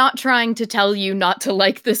 I'm not trying to tell you not to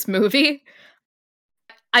like this movie.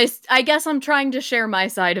 I guess I'm trying to share my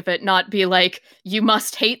side of it, not be like, you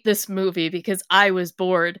must hate this movie because I was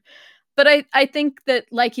bored. But I think that,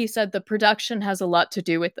 like you said, the production has a lot to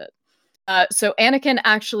do with it. So Anakin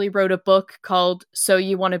actually wrote a book called So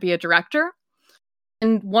You Want to Be a Director?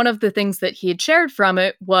 And one of the things that he had shared from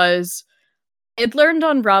it was, I'd learned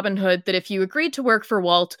on Robin Hood that if you agreed to work for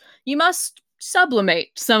Walt, you must sublimate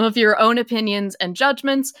some of your own opinions and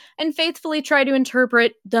judgments and faithfully try to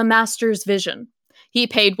interpret the master's vision. He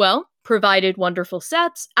paid well, provided wonderful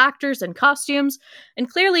sets, actors, and costumes, and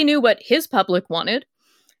clearly knew what his public wanted.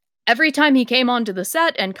 every time he came onto the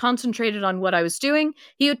set and concentrated on what I was doing,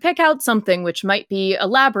 he would pick out something which might be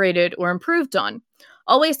elaborated or improved on.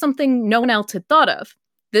 Always something no one else had thought of.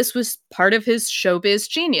 This was part of his showbiz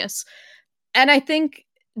genius. And I think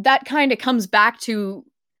that kind of comes back to,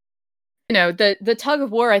 the tug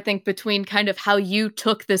of war, I think, between kind of how you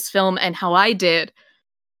took this film and how I did.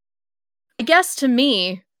 I guess to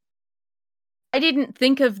me, I didn't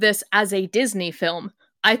think of this as a Disney film.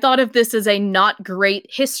 I thought of this as a not great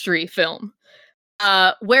history film.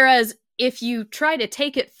 Whereas if you try to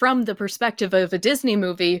take it from the perspective of a Disney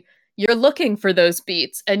movie, you're looking for those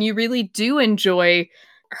beats, and you really do enjoy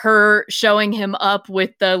her showing him up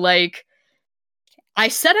with the, like, I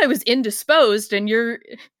said I was indisposed, and you're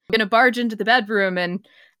gonna barge into the bedroom, and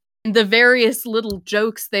the various little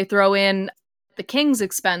jokes they throw in at the king's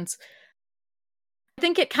expense. I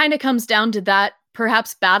think it kind of comes down to that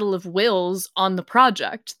perhaps battle of wills on the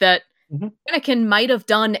project, that Anakin might have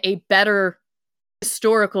done a better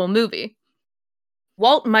historical movie.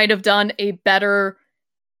 Walt might have done a better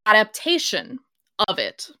adaptation of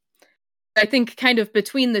it. I think kind of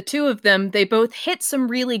between the two of them, they both hit some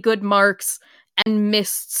really good marks and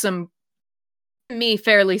missed some, to me,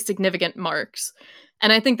 fairly significant marks.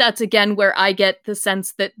 And I think that's, again, where I get the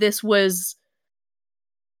sense that this was,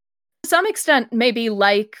 to some extent, maybe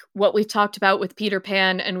like what we talked about with Peter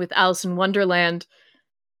Pan and with Alice in Wonderland,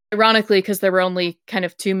 ironically, because there were only kind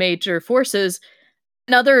of two major forces,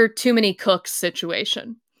 another too many cooks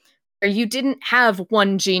situation, where you didn't have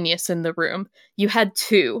one genius in the room, you had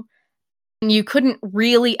two, and you couldn't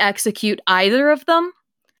really execute either of them,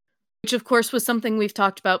 which of course was something we've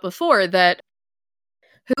talked about before, that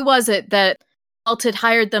who was it that Walt had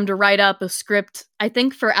hired them to write up a script, I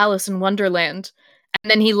think for Alice in Wonderland, and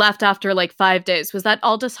then he left after like 5 days. Was that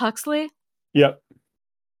Aldous Huxley? Yep.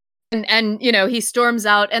 And he storms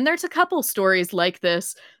out, and there's a couple stories like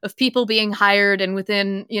this of people being hired and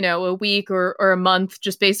within, a week or a month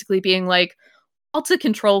just basically being like, Walt's a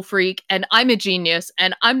control freak and I'm a genius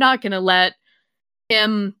and I'm not going to let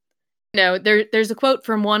him, there's a quote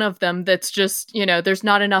from one of them that's just, there's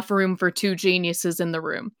not enough room for two geniuses in the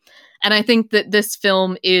room. And I think that this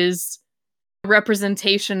film is a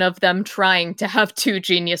representation of them trying to have two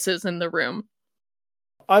geniuses in the room.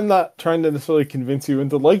 I'm not trying to necessarily convince you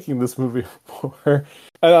into liking this movie more.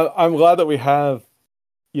 And I'm glad that we have,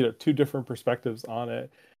 two different perspectives on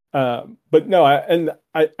it. But no,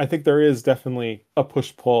 I think there is definitely a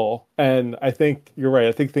push-pull. And I think you're right.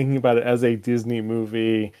 I think thinking about it as a Disney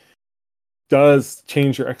movie does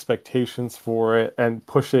change your expectations for it and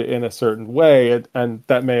push it in a certain way. And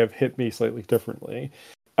that may have hit me slightly differently.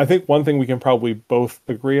 I think one thing we can probably both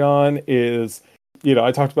agree on is,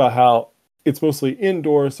 I talked about how it's mostly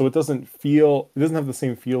indoors, so it doesn't have the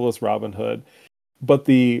same feel as Robin Hood, but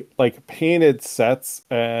the painted sets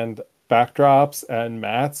and backdrops and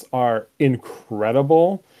mats are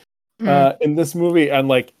incredible in this movie,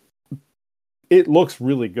 and it looks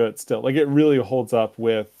really good still. It really holds up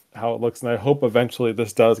with how it looks, and I hope eventually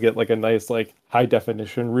this does get a nice high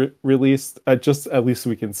definition release, just at least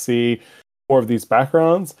we can see more of these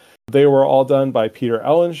backgrounds. They were all done by Peter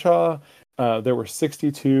Ellenshaw. There were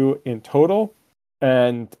 62 in total,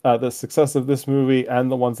 and the success of this movie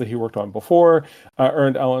and the ones that he worked on before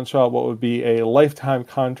earned Ellenshaw what would be a lifetime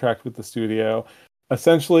contract with the studio.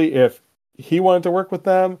 Essentially, if he wanted to work with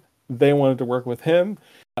them, they wanted to work with him,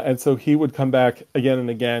 and so he would come back again and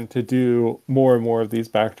again to do more and more of these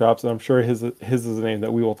backdrops, and I'm sure his is a name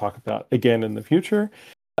that we will talk about again in the future.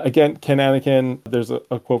 Again, Ken Anakin, there's a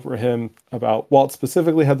quote for him about Walt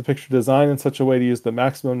specifically had the picture designed in such a way to use the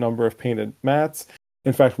maximum number of painted mats.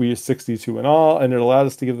 In fact, we used 62 in all, and it allowed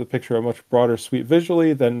us to give the picture a much broader suite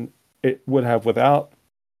visually than it would have without.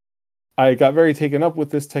 I got very taken up with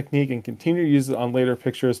this technique and continued to use it on later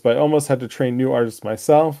pictures, but I almost had to train new artists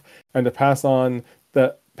myself and to pass on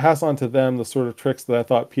to them the sort of tricks that I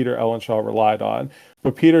thought Peter Ellenshaw relied on.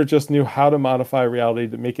 But Peter just knew how to modify reality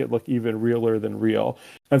to make it look even realer than real.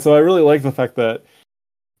 And so I really like the fact that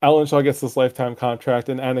Ellenshaw gets this lifetime contract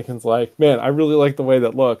and Anakin's like, man, I really like the way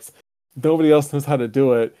that looks. Nobody else knows how to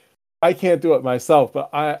do it. I can't do it myself, but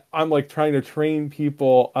I'm trying to train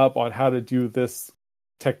people up on how to do this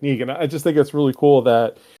technique. And I just think it's really cool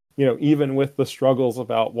that, even with the struggles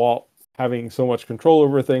about Walt having so much control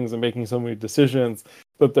over things and making so many decisions,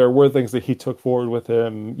 that there were things that he took forward with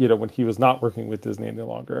him, when he was not working with Disney any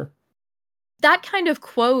longer. That kind of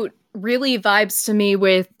quote really vibes to me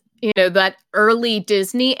with, that early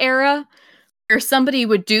Disney era where somebody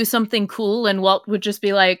would do something cool and Walt would just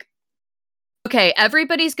be like, okay,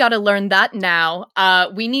 everybody's got to learn that now.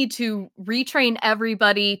 We need to retrain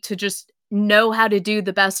everybody to just know how to do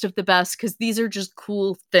the best of the best because these are just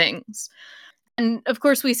cool things. And of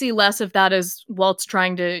course, we see less of that as Walt's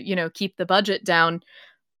trying to, keep the budget down.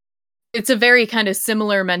 It's a very kind of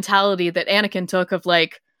similar mentality that Anakin took of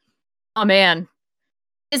like, oh man,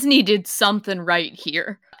 Disney did something right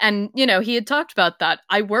here. And, he had talked about that.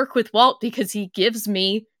 I work with Walt because he gives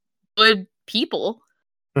me good people.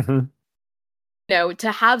 Mm-hmm.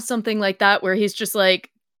 To have something like that where he's just like,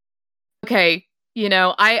 okay,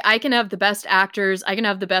 I can have the best actors, I can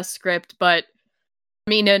have the best script, but I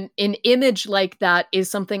mean, an image like that is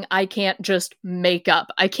something I can't just make up.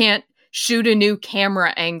 I can't shoot a new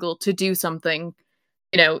camera angle to do something,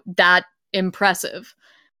 that impressive.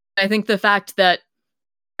 I think the fact that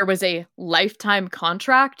there was a lifetime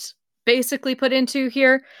contract basically put into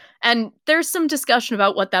here, and there's some discussion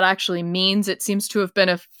about what that actually means. It seems to have been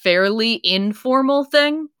a fairly informal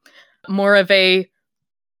thing, more of a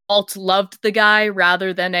Walt loved the guy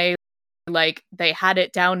rather than a like they had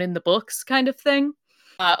it down in the books kind of thing.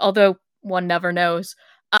 Although one never knows,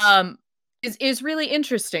 is really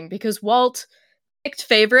interesting because Walt picked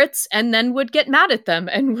favorites and then would get mad at them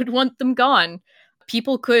and would want them gone.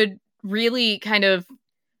 People could really kind of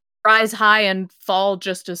rise high and fall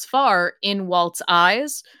just as far in Walt's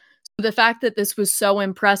eyes. So the fact that this was so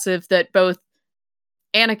impressive that both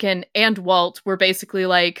Anakin and Walt were basically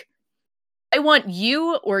like, I want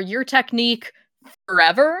you or your technique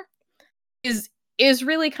forever is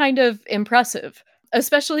really kind of impressive,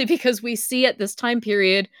 especially because we see at this time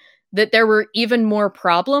period that there were even more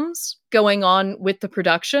problems going on with the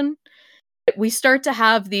production. We start to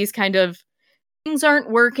have these kind of things aren't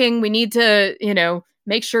working. We need to,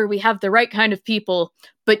 make sure we have the right kind of people,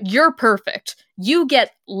 but you're perfect. You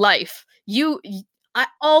get life.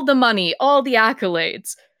 All the money, all the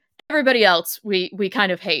accolades. Everybody else we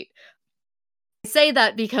kind of hate. I say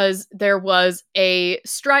that because there was a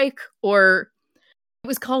strike, or it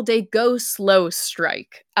was called a go slow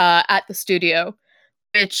strike at the studio,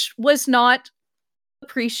 which was not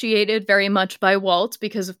appreciated very much by Walt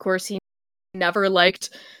because, of course, he never liked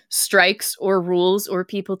strikes or rules or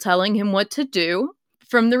people telling him what to do.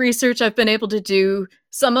 From the research I've been able to do,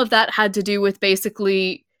 some of that had to do with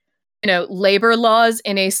basically, labor laws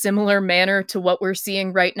in a similar manner to what we're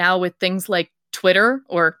seeing right now with things like Twitter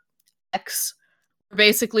or X.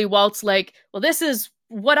 Basically, Walt's like, well, this is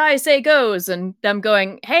what I say goes, and them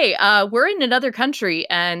going, hey, we're in another country,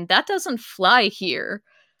 and that doesn't fly here.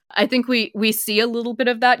 I think we see a little bit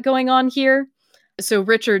of that going on here. So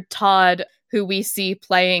Richard Todd, who we see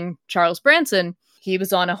playing Charles Branson, he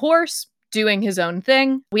was on a horse doing his own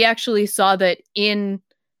thing. We actually saw that in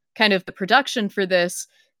kind of the production for this,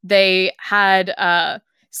 they had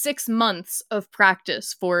 6 months of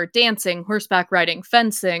practice for dancing, horseback riding,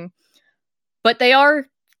 fencing, but they are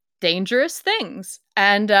dangerous things.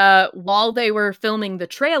 And while they were filming the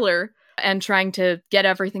trailer and trying to get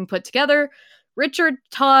everything put together, Richard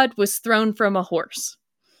Todd was thrown from a horse.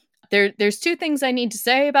 There's 2 things I need to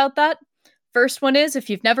say about that. First one is, if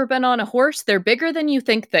you've never been on a horse, they're bigger than you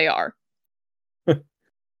think they are.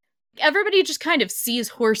 Everybody just kind of sees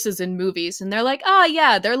horses in movies and they're like, oh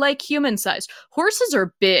yeah, they're like human-sized. Horses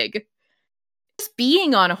are big. Just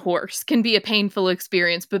being on a horse can be a painful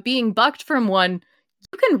experience, but being bucked from one,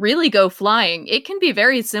 you can really go flying. It can be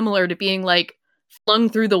very similar to being like flung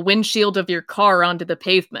through the windshield of your car onto the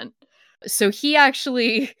pavement. So he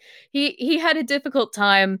actually, he had a difficult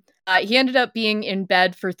time. He ended up being in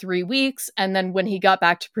bed for 3 weeks. And then when he got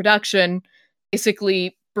back to production,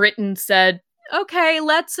 basically Britain said, okay,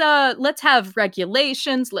 let's have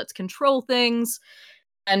regulations, let's control things.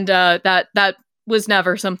 And that was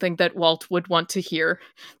never something that Walt would want to hear,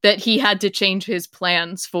 that he had to change his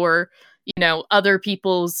plans for, other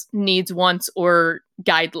people's needs, wants, or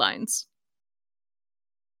guidelines.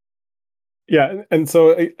 Yeah, and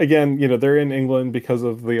so again, they're in England because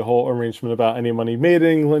of the whole arrangement about any money made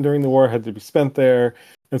in England during the war had to be spent there.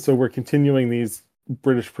 And so we're continuing these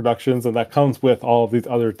British productions, and that comes with all of these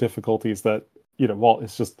other difficulties that, Walt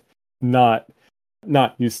is just not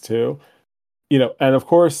used to. And of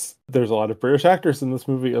course, there's a lot of British actors in this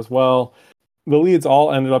movie as well. The leads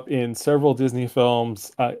all ended up in several Disney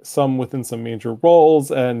films, some within some major roles.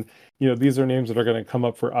 And, these are names that are going to come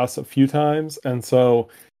up for us a few times. And so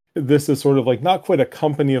this is sort of like not quite a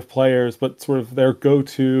company of players, but sort of their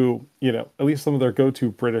go-to, at least some of their go-to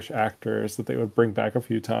British actors that they would bring back a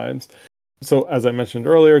few times. So as I mentioned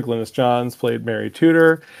earlier, Glynis Johns played Mary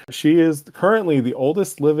Tudor. She is currently the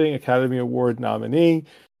oldest living Academy Award nominee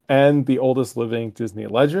and the oldest living Disney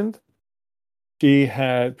legend. She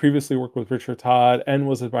had previously worked with Richard Todd and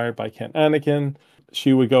was admired by Ken Anakin.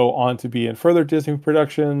 She would go on to be in further Disney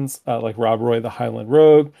productions, like Rob Roy, The Highland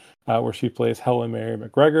Rogue, where she plays Helen Mary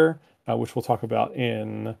McGregor, which we'll talk about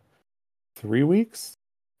in 3 weeks,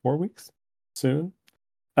 4 weeks, soon.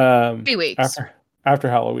 3 weeks. After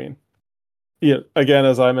Halloween. Yeah, again,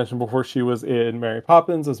 as I mentioned before, she was in Mary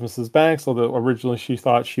Poppins as Mrs. Banks, although originally she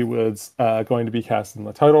thought she was going to be cast in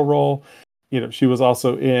the title role. She was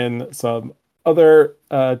also in some other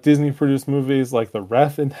Disney-produced movies like The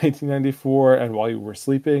Ref in 1994 and While You Were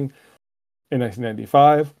Sleeping in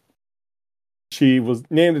 1995. She was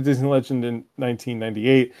named a Disney Legend in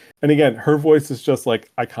 1998. And again, her voice is just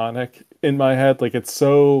like iconic in my head. Like, it's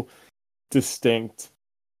so distinct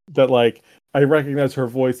that like I recognize her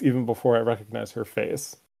voice even before I recognize her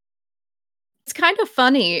face. It's kind of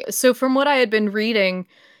funny. So from what I had been reading,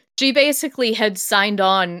 she basically had signed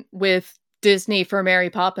on with Disney for Mary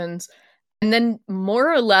Poppins. And then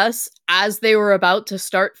more or less, as they were about to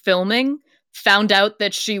start filming, found out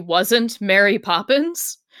that she wasn't Mary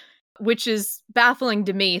Poppins, which is baffling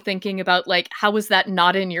to me, thinking about like, how was that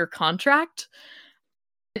not in your contract?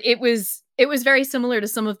 It was very similar to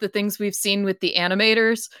some of the things we've seen with the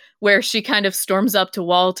animators, where she kind of storms up to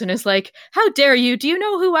Walt and is like, "How dare you? Do you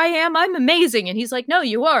know who I am? I'm amazing." And he's like, "No,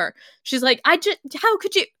 you are." She's like, how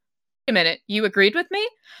could you? Wait a minute, you agreed with me?"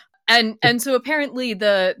 And so apparently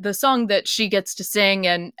the song that she gets to sing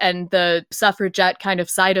and the suffragette kind of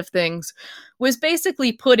side of things was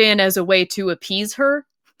basically put in as a way to appease her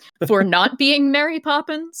for not being Mary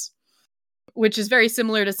Poppins, which is very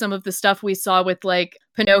similar to some of the stuff we saw with like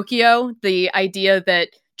Pinocchio, the idea that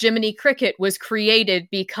Jiminy Cricket was created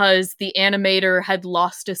because the animator had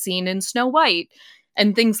lost a scene in Snow White,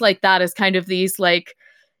 and things like that, as kind of these like,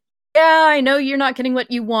 yeah, I know you're not getting what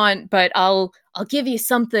you want, but I'll give you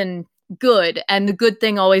something good. And the good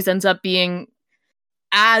thing always ends up being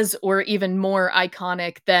as or even more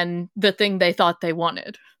iconic than the thing they thought they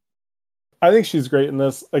wanted. I think she's great in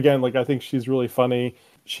this. Again, like I think she's really funny.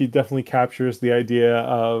 She definitely captures the idea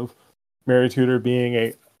of Mary Tudor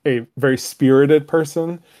being a very spirited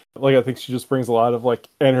person. Like I think she just brings a lot of like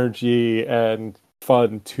energy and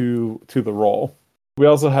fun to the role. We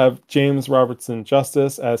also have James Robertson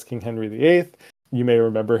Justice as King Henry VIII. You may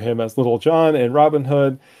remember him as Little John in Robin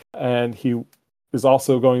Hood, and he is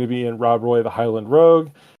also going to be in Rob Roy, The Highland Rogue,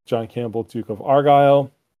 John Campbell, Duke of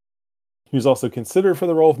Argyll. He was also considered for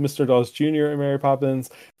the role of Mr. Dawes Jr. in Mary Poppins,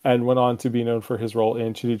 and went on to be known for his role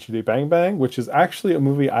in Chitty Chitty Bang Bang, which is actually a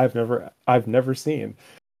movie I've never seen.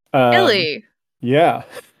 Really? Yeah.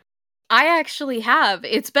 I actually have.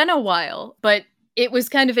 It's been a while, but it was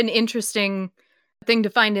kind of an interesting thing to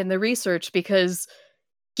find in the research because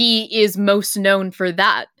he is most known for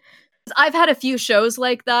that. I've had a few shows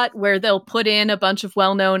like that where they'll put in a bunch of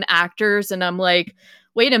well-known actors and I'm like,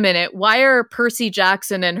 wait a minute, why are Percy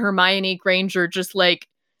Jackson and Hermione Granger just like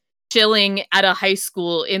chilling at a high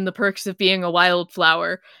school in The Perks of Being a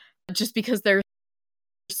Wildflower? Just because they're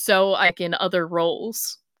so like in other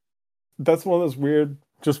roles. That's one of those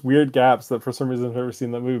weird gaps that for some reason I've never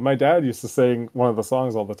seen that movie. My dad used to sing one of the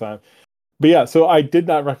songs all the time. But yeah, so I did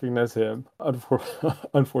not recognize him,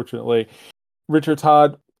 unfortunately. Richard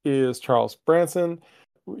Todd is Charles Branson.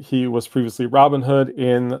 He was previously Robin Hood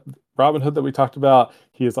in Robin Hood that we talked about.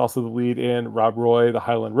 He is also the lead in Rob Roy, The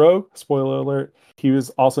Highland Rogue. Spoiler alert. He was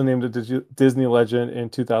also named a Disney Legend in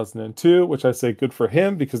 2002, which I say good for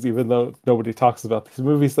him, because even though nobody talks about these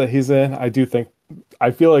movies that he's in, I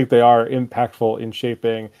feel like they are impactful in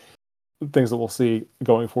shaping things that we'll see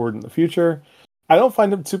going forward in the future. I don't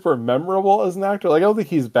find him super memorable as an actor. Like, I don't think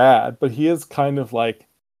he's bad, but he is kind of like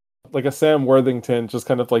a Sam Worthington, just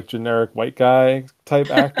kind of like generic white guy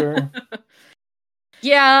type actor.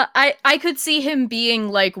 Yeah, I could see him being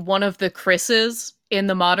like one of the Chris's in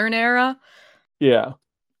the modern era. Yeah.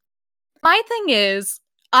 My thing is,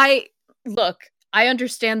 I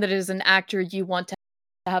understand that as an actor you want to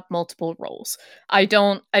have multiple roles. I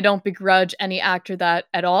don't begrudge any actor that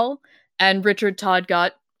at all. And Richard Todd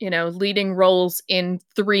got, leading roles in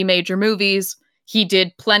 3 major movies. He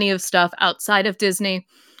did plenty of stuff outside of Disney.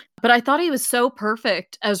 But I thought he was so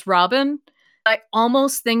perfect as Robin. I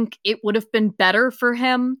almost think it would have been better for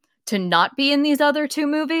him to not be in these other 2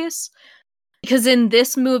 movies. Because in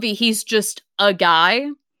this movie, he's just a guy.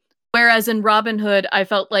 Whereas in Robin Hood, I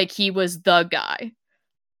felt like he was the guy.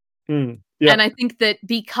 Yeah. And I think that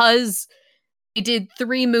because he did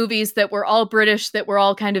 3 movies that were all British, that were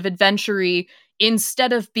all kind of adventure-y,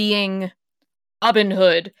 instead of being Robin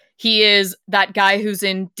Hood, he is that guy who's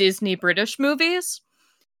in Disney British movies,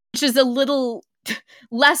 which is a little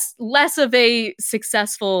less of a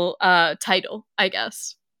successful title, I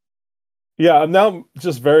guess. Yeah, I'm now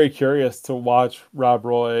just very curious to watch Rob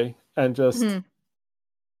Roy and just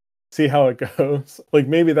see how it goes. Like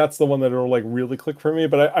maybe that's the one that will like really click for me.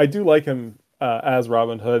 But I do like him as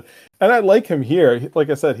Robin Hood, and I like him here. Like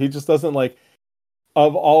I said, he just doesn't like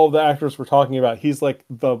of all of the actors we're talking about. He's like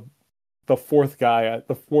the fourth guy,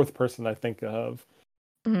 the fourth person I think of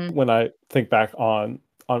when I think back on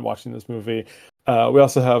watching this movie. We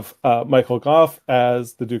also have Michael Gough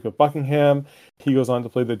as the Duke of Buckingham. He goes on to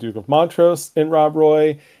play the Duke of Montrose in Rob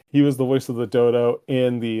Roy. He was the voice of the Dodo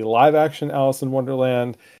in the live-action Alice in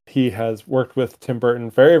Wonderland. He has worked with Tim Burton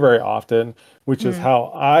very, very often, which is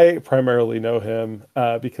how I primarily know him,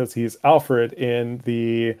 because he's Alfred in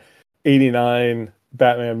the '89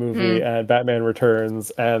 Batman movie and Batman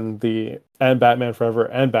Returns and Batman Forever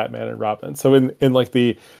and Batman and Robin. So in like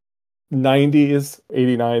the 90s,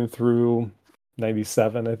 89 through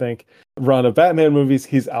 97, I think, run of Batman movies,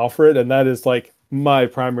 he's Alfred, and that is like my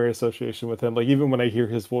primary association with him. Like even when I hear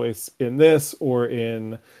his voice in this or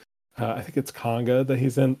in I think it's Conga that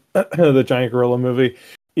he's in, the giant gorilla movie,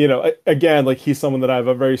 you know, again, like he's someone that I have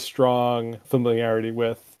a very strong familiarity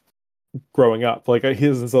with growing up. Like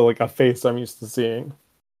his is like a face I'm used to seeing.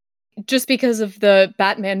 Just because of the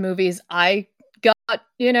Batman movies I got,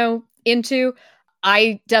 into,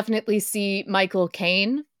 I definitely see Michael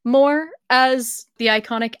Caine more as the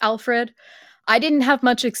iconic Alfred. I didn't have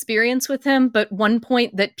much experience with him, but one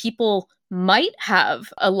point that people might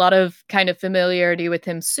have a lot of kind of familiarity with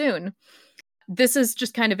him soon. This is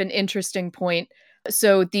just kind of an interesting point.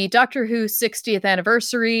 So the Doctor Who 60th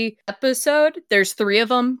anniversary episode, there's 3 of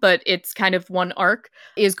them, but it's kind of one arc,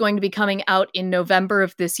 is going to be coming out in November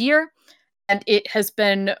of this year. And it has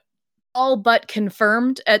been all but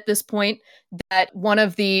confirmed at this point that one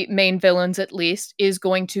of the main villains, at least, is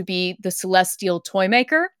going to be the Celestial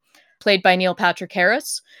Toymaker, played by Neil Patrick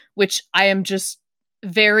Harris, which I am just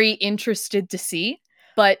very interested to see.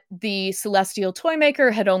 But the Celestial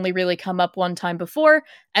Toymaker had only really come up one time before,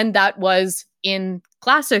 and that was in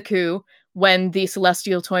Classic Who, when the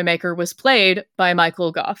Celestial Toymaker was played by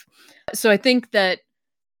Michael Gough. So I think that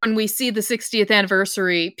when we see the 60th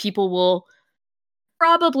anniversary, people will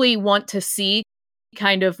probably want to see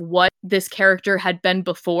kind of what this character had been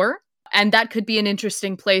before. And that could be an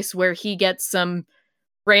interesting place where he gets some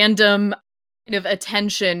random kind of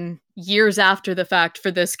attention years after the fact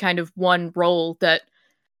for this kind of one role that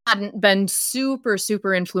hadn't been super,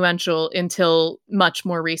 super influential until much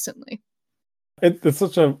more recently. It's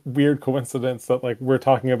such a weird coincidence that like we're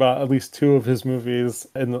talking about at least 2 of his movies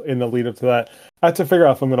in the lead up to that. I had to figure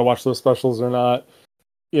out if I'm going to watch those specials or not.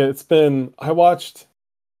 Yeah, I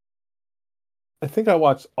think I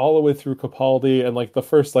watched all the way through Capaldi and like the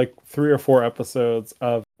first like 3 or 4 episodes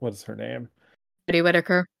of, what is her name? Jodie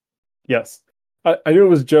Whittaker. Yes. I knew it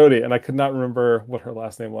was Jodie, and I could not remember what her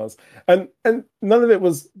last name was. And none of it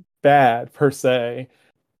was bad per se.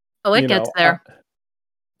 Oh, it gets there.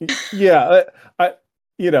 Yeah,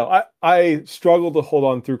 I struggled to hold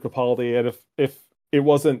on through Capaldi, and if it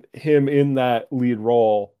wasn't him in that lead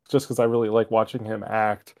role, just because I really like watching him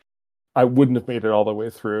act, I wouldn't have made it all the way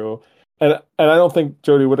through. And I don't think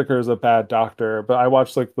Jodie Whittaker is a bad doctor, but I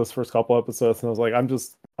watched like those first couple episodes, and I was like, I'm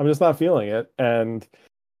just not feeling it. And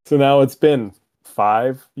so now it's been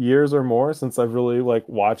 5 years or more since I've really like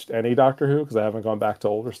watched any Doctor Who, because I haven't gone back to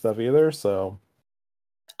older stuff either. So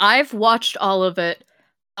I've watched all of it.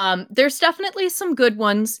 There's definitely some good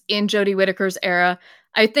ones in Jodie Whittaker's era.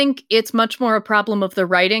 I think it's much more a problem of the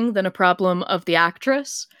writing than a problem of the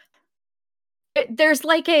actress. There's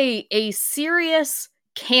like a serious,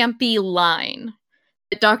 campy line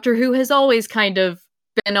that Doctor Who has always kind of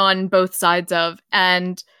been on both sides of,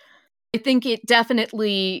 and I think it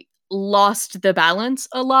definitely lost the balance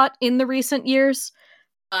a lot in the recent years.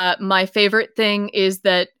 My favorite thing is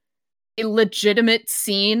that a legitimate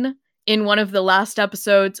scene in one of the last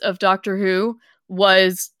episodes of Doctor Who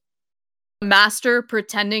was Master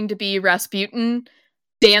pretending to be Rasputin,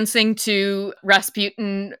 dancing to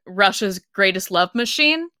Rasputin, Russia's Greatest Love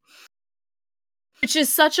Machine, which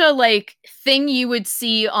is such a like thing you would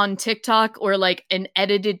see on TikTok or like an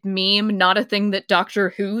edited meme, not a thing that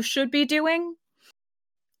Doctor Who should be doing.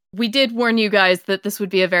 We did warn you guys that this would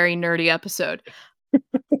be a very nerdy episode.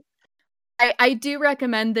 I do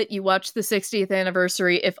recommend that you watch the 60th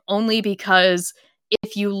anniversary, if only because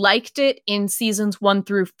if you liked it in seasons 1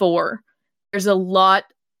 through 4, there's a lot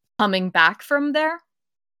coming back from there.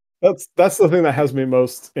 That's the thing that has me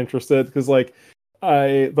most interested, because like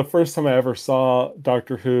the first time I ever saw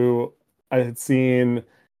Doctor Who, I had seen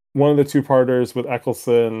one of the 2-parters with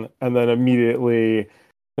Eccleston, and then immediately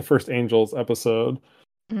the first Angels episode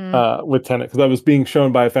with Tennant, because I was being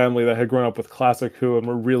shown by a family that had grown up with Classic Who and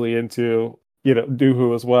were really into New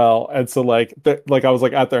Who as well. And so like like I was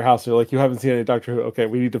like at their house, they're like, you haven't seen any Doctor Who? Okay,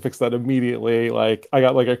 we need to fix that immediately. Like I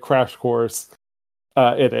got like a crash course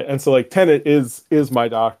in it. And so like Tennant is my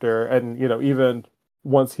doctor. And even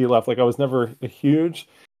once he left, like I was never a huge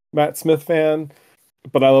Matt Smith fan,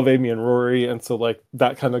 but I love Amy and Rory, and so like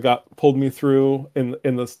that kind of pulled me through in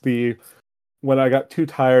the when I got too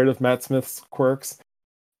tired of Matt Smith's quirks.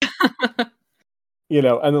 And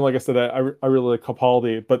then like I said, I really like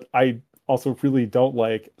Capaldi, but I also really don't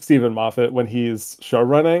like Stephen Moffat when he's show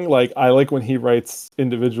running. Like I like when he writes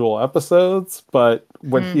individual episodes, but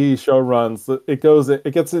when he show runs, it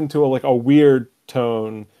gets into a weird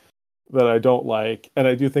tone that I don't like, and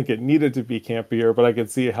I do think it needed to be campier, but I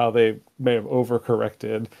could see how they may have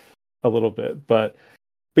overcorrected a little bit. But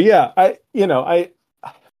yeah, I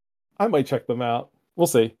might check them out. We'll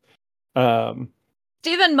see.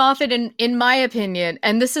 Stephen Moffat, in my opinion,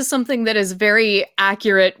 and this is something that is very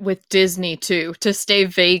accurate with Disney too, to stay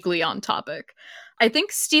vaguely on topic, I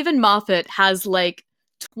think Stephen Moffat has like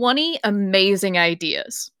 20 amazing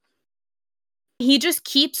ideas. He just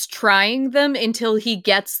keeps trying them until he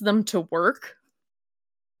gets them to work.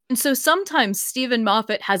 And so sometimes Stephen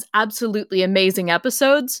Moffat has absolutely amazing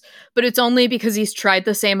episodes, but it's only because he's tried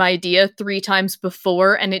the same idea 3 times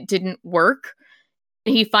before and it didn't work.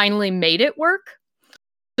 He finally made it work.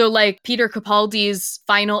 So like Peter Capaldi's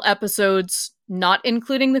final episodes, not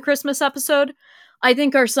including the Christmas episode, I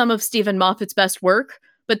think are some of Stephen Moffat's best work,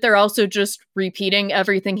 but they're also just repeating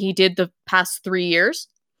everything he did the past 3 years.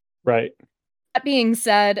 Right. That being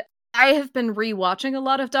said, I have been rewatching a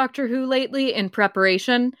lot of Doctor Who lately in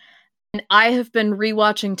preparation, and I have been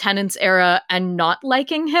rewatching Tennant's era and not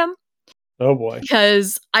liking him. Oh boy.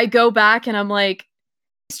 Because I go back and I'm like,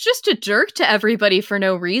 he's just a jerk to everybody for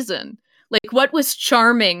no reason. Like, what was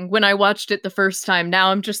charming when I watched it the first time?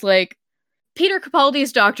 Now I'm just like, Peter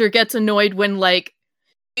Capaldi's Doctor gets annoyed when, like,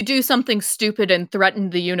 you do something stupid and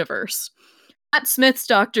threaten the universe. Matt Smith's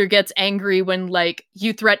Doctor gets angry when, like,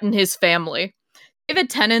 you threaten his family. David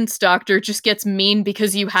Tennant's Doctor just gets mean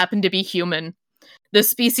because you happen to be human. The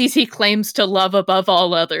species he claims to love above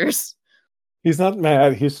all others. He's not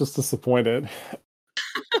mad, he's just disappointed.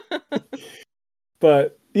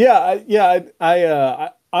 But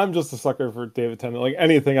I'm just a sucker for David Tennant. Like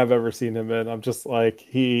anything I've ever seen him in, I'm just like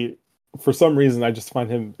for some reason I just find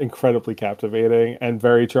him incredibly captivating and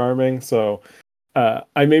very charming. So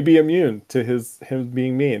I may be immune to him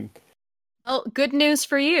being mean. Well, good news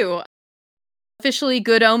for you. Officially,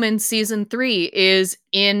 Good Omens Season 3 is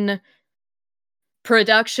in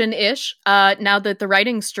production-ish now that the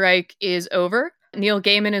writing strike is over. Neil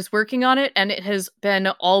Gaiman is working on it, and it has been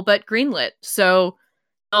all but greenlit. So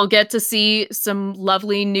I'll get to see some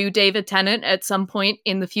lovely new David Tennant at some point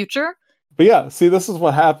in the future. But yeah, see, this is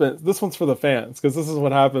what happens. This one's for the fans, because this is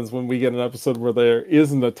what happens when we get an episode where there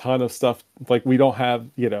isn't a ton of stuff. Like, we don't have,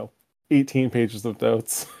 18 pages of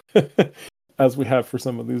notes, as we have for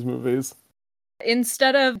some of these movies.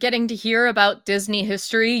 Instead of getting to hear about Disney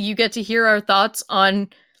history, you get to hear our thoughts on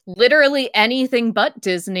literally anything but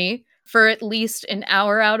Disney for at least an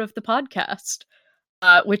hour out of the podcast,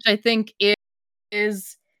 which I think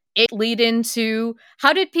is a lead into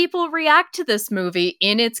how did people react to this movie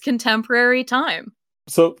in its contemporary time?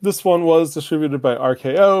 So this one was distributed by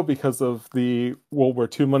RKO because of the World War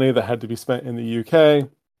II money that had to be spent in the UK. It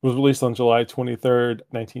was released on July 23rd,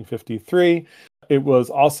 1953. It was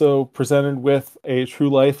also presented with a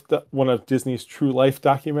one of Disney's true life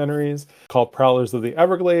documentaries called Prowlers of the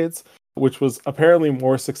Everglades, which was apparently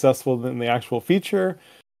more successful than the actual feature.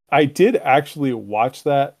 I did actually watch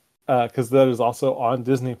that because that is also on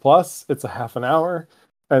Disney Plus. It's a half an hour.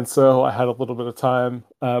 And so I had a little bit of time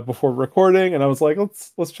before recording, and I was like,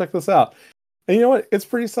 let's check this out. And you know what? It's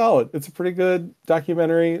pretty solid. It's a pretty good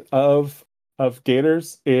documentary of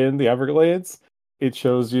gators in the Everglades. It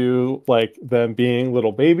shows you like them being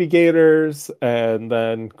little baby gators and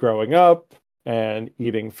then growing up and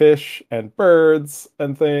eating fish and birds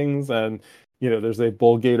and things. And, there's a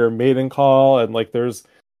bull gator mating call. And like, there's,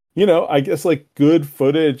 I guess like good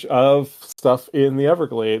footage of stuff in the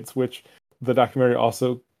Everglades, which the documentary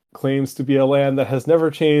also claims to be a land that has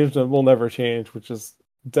never changed and will never change, which is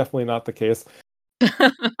definitely not the case.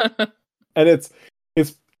 And it's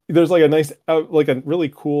there's like a nice, like a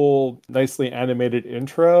really cool, nicely animated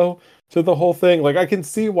intro to the whole thing. Like I can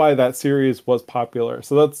see why that series was popular.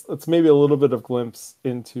 So that's maybe a little bit of glimpse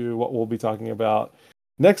into what we'll be talking about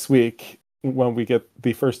next week when we get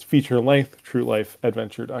the first feature-length true life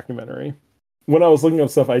adventure documentary. When I was looking up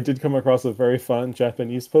stuff, I did come across a very fun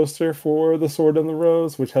Japanese poster for The Sword and the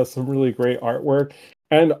Rose, which has some really great artwork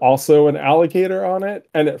and also an alligator on it.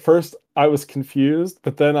 And at first I was confused,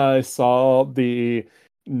 but then I saw the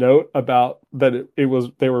note about that it was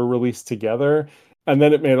they were released together, and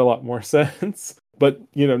then it made a lot more sense. But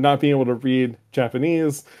not being able to read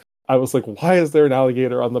Japanese, I was like, why is there an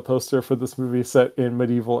alligator on the poster for this movie set in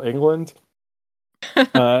medieval England?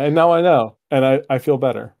 And now I know, and I feel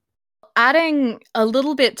better. Adding a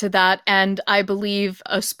little bit to that, and I believe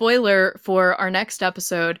a spoiler for our next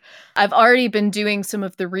episode, I've already been doing some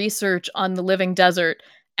of the research on The Living Desert,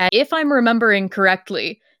 and if I'm remembering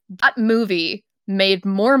correctly, that movie made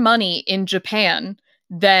more money in Japan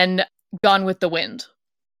than Gone with the Wind.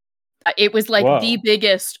 It was like the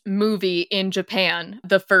biggest movie in Japan,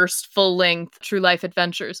 the first full-length true life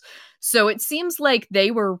adventures. So it seems like they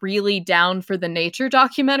were really down for the nature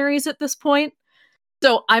documentaries at this point.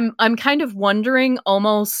 So I'm kind of wondering,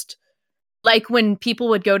 almost like when people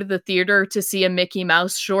would go to the theater to see a Mickey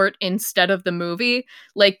Mouse short instead of the movie,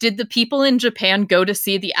 like did the people in Japan go to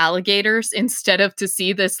see the alligators instead of to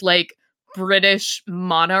see this like British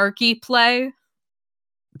monarchy play?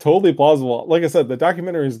 Totally plausible. Like I said, the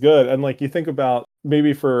documentary is good, and like you think about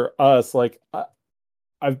maybe for us, like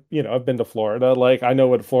I've been to Florida, like I know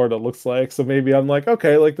what Florida looks like, so maybe I'm like,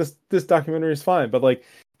 okay, like this documentary is fine. But like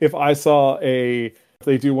if I saw if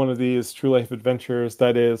they do one of these true life adventures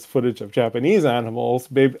that is footage of Japanese animals,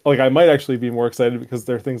 maybe like I might actually be more excited because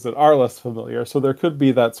there are things that are less familiar. So there could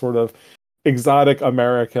be that sort of exotic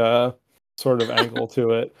America sort of angle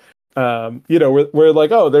to it. We're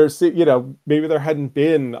like, oh, there's maybe there hadn't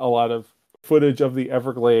been a lot of footage of the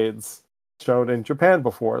Everglades shown in Japan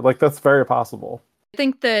before. Like that's very possible. I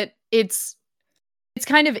think that it's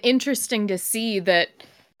kind of interesting to see that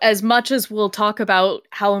as much as we'll talk about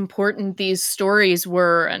how important these stories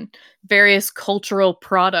were and various cultural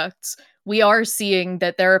products, we are seeing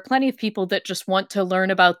that there are plenty of people that just want to learn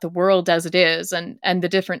about the world as it is and the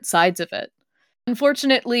different sides of it.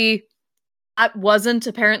 Unfortunately, that wasn't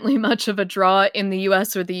apparently much of a draw in the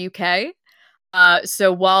US or the UK.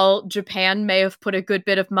 So while Japan may have put a good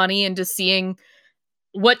bit of money into seeing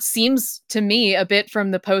what seems to me a bit from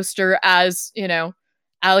the poster as,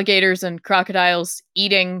 alligators and crocodiles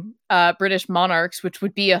eating British monarchs, which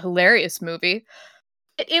would be a hilarious movie,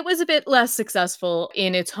 it was a bit less successful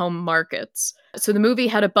in its home markets. So the movie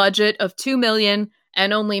had a budget of $2 million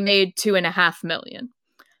and only made $2.5 million.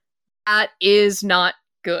 That is not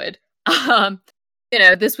good.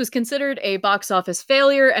 This was considered a box office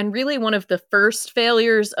failure and really one of the first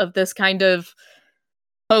failures of this kind of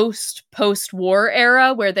post-war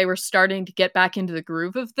era where they were starting to get back into the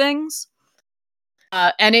groove of things.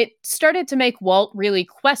 And it started to make Walt really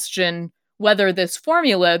question whether this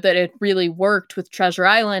formula that had really worked with Treasure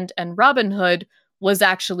Island and Robin Hood was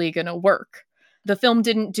actually going to work. The film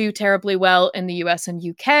didn't do terribly well in the US and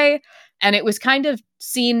UK, and it was kind of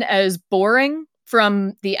seen as boring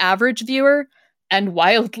from the average viewer and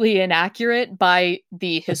wildly inaccurate by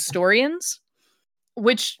the historians,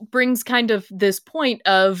 which brings kind of this point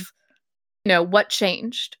of, what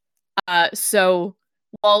changed. So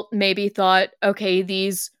Walt maybe thought, okay,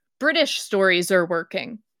 these British stories are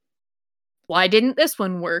working. Why didn't this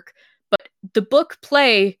one work? But the book,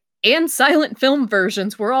 play, and silent film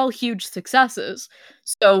versions were all huge successes.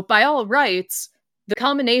 So by all rights, the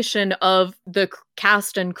combination of the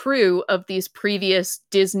cast and crew of these previous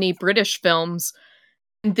Disney British films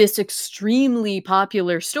and this extremely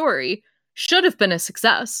popular story should have been a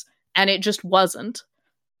success, and it just wasn't.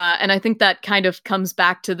 And I think that kind of comes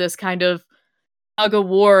back to this kind of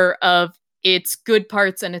tug-of-war of its good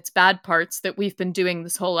parts and its bad parts that we've been doing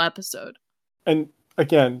this whole episode. And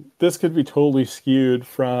again, this could be totally skewed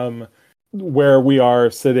from where we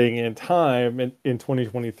are sitting in time in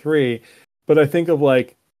 2023. But I think of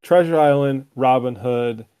like Treasure Island, Robin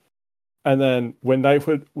Hood, and then when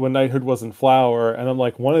Knighthood was in flower, and I'm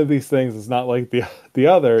like, one of these things is not like the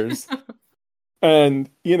others. And,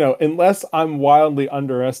 unless I'm wildly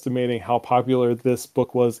underestimating how popular this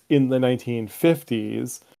book was in the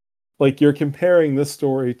 1950s, like you're comparing this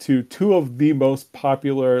story to two of the most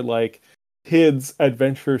popular, like, kids'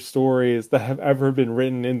 adventure stories that have ever been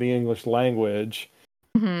written in the English language.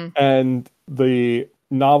 Mm-hmm. And the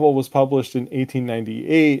novel was published in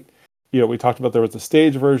 1898. We talked about there was a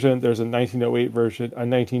stage version, there's a 1908 version, a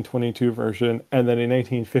 1922 version, and then a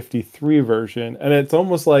 1953 version. And it's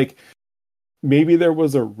almost like maybe there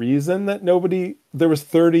was a reason that there was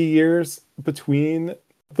 30 years between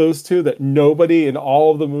those two, that nobody in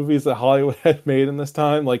all of the movies that Hollywood had made in this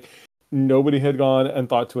time, like nobody had gone and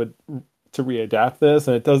thought to readapt this.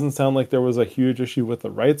 And it doesn't sound like there was a huge issue with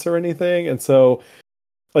the rights or anything. And so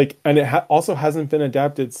like, and it also hasn't been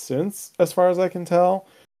adapted since, as far as I can tell.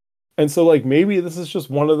 And so like maybe this is just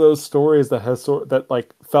one of those stories that that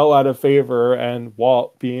like fell out of favor, and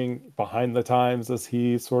Walt, being behind the times as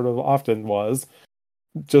he sort of often was,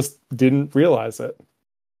 just didn't realize it.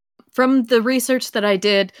 From the research that I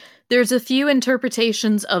did, there's a few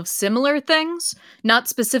interpretations of similar things, not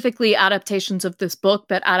specifically adaptations of this book,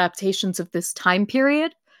 but adaptations of this time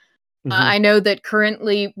period. I know that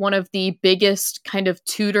currently one of the biggest kind of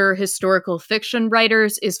Tudor historical fiction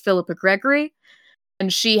writers is Philippa Gregory.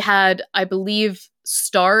 And she had, I believe,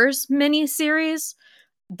 Star's miniseries,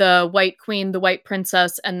 The White Queen, The White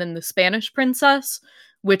Princess, and then The Spanish Princess,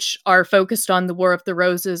 which are focused on the War of the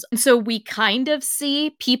Roses. And so we kind of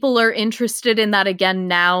see people are interested in that again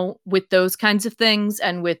now with those kinds of things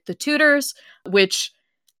and with the Tudors, which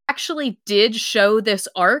actually did show this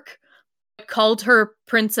arc, called her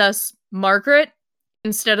Princess Margaret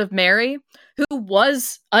instead of Mary, who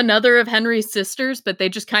was another of Henry's sisters, but they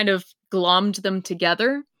just kind of glommed them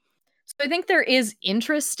together. So I think there is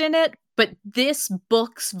interest in it, but this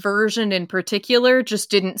book's version in particular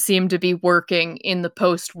just didn't seem to be working in the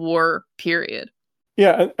post-war period.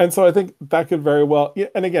 Yeah, and so I think that could very well... Yeah,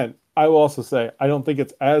 and again, I will also say, I don't think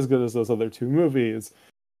it's as good as those other two movies,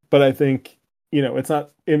 but I think, it's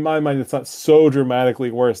not, in my mind, it's not so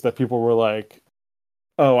dramatically worse that people were like,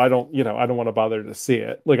 oh, I don't want to bother to see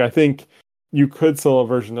it. Like, I think you could sell a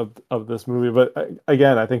version of this movie, but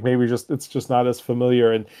again, I think maybe it's just not as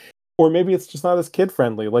familiar, or maybe it's just not as kid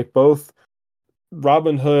friendly. Like, both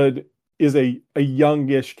Robin Hood is a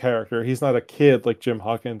youngish character. He's not a kid like Jim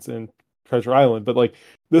Hawkins in Treasure Island, but like,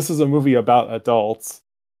 this is a movie about adults.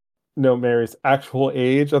 No Mary's actual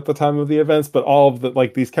age at the time of the events, but all of the,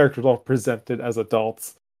 like, these characters all presented as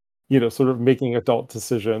adults, sort of making adult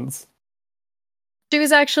decisions. She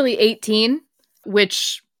was actually 18,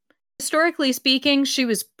 which, historically speaking, she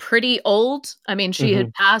was pretty old. I mean, she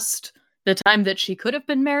had passed the time that she could have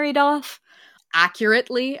been married off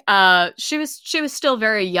accurately. She was still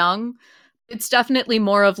very young. It's definitely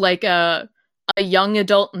more of like a young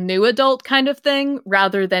adult, new adult kind of thing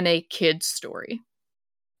rather than a kid's story.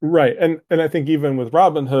 Right. And I think even with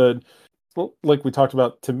Robin Hood, like we talked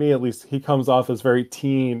about, to me at least, he comes off as very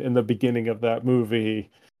teen in the beginning of that movie.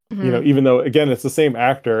 Even though, again, it's the same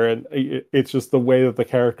actor, and it's just the way that the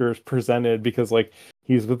character is presented, because like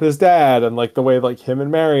he's with his dad, and like the way like him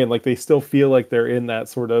and Mary, and like they still feel like they're in that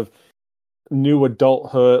sort of new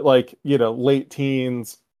adulthood, like, late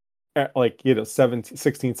teens, like, 17,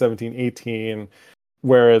 16, 17, 18,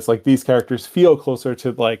 whereas like these characters feel closer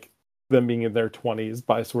to like them being in their 20s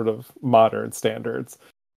by sort of modern standards.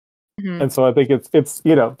 And so I think it's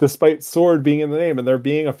despite sword being in the name and there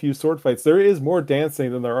being a few sword fights, there is more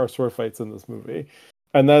dancing than there are sword fights in this movie.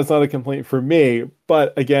 And that's not a complaint for me.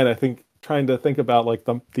 But again, I think trying to think about like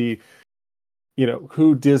the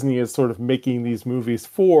who Disney is sort of making these movies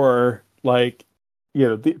for, like,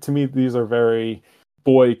 to me, these are very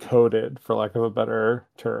boy coded, for lack of a better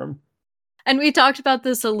term. And we talked about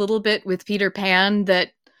this a little bit with Peter Pan,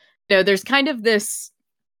 that, there's kind of this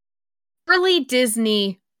early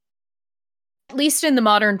Disney, at least in the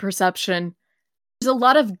modern perception, there's a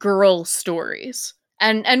lot of girl stories.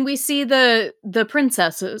 And we see the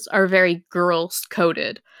princesses are very girls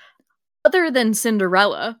coded. Other than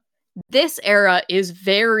Cinderella, this era is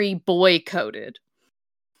very boy coded.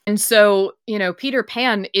 And so, Peter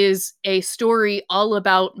Pan is a story all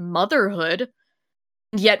about motherhood,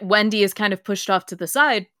 yet Wendy is kind of pushed off to the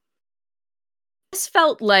side. This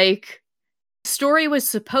felt like the story was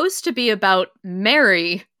supposed to be about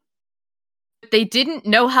Mary, but they didn't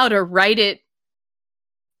know how to write it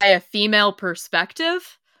by a female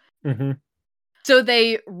perspective. So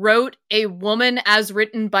they wrote a woman as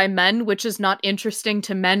written by men, which is not interesting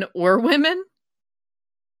to men or women.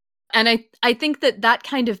 And I think that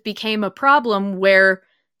kind of became a problem where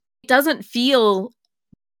it doesn't feel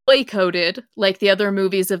boy-coded like the other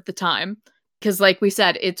movies of the time. Because like we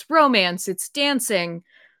said, it's romance, it's dancing.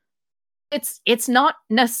 It's not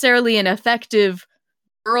necessarily an effective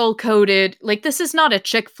girl-coded, like, this is not a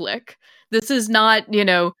chick flick. This is not,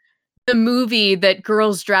 the movie that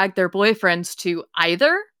girls drag their boyfriends to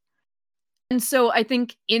either. And so I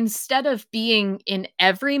think instead of being an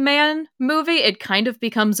everyman movie, it kind of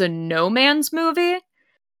becomes a no man's movie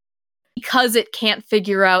because it can't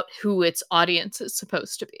figure out who its audience is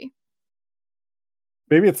supposed to be.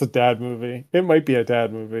 Maybe it's a dad movie. It might be a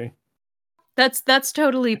dad movie. That's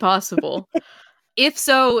totally possible. If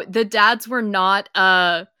so, the dads were not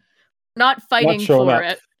fighting for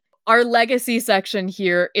it. Our legacy section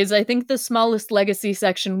here is, I think, the smallest legacy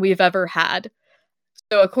section we've ever had.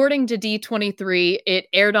 So according to D23, it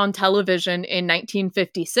aired on television in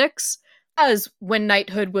 1956. as When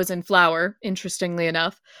Knighthood Was in Flower, interestingly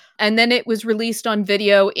enough. And then it was released on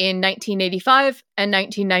video in 1985 and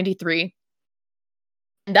 1993.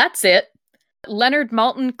 And that's it. Leonard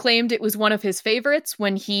Maltin claimed it was one of his favorites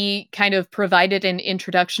when he kind of provided an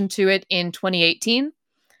introduction to it in 2018.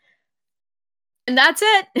 And that's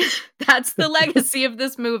it. That's the legacy of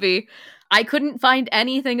this movie. I couldn't find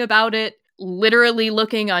anything about it literally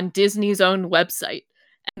looking on Disney's own website.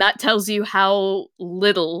 And that tells you how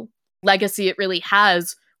little legacy it really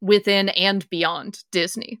has within and beyond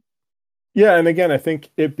Disney. Yeah, and again, I think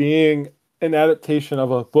it being an adaptation of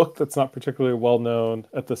a book that's not particularly well known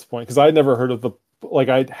at this point, because I'd never heard of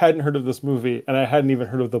I hadn't heard of this movie, and I hadn't even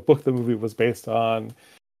heard of the book the movie was based on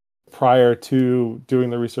prior to doing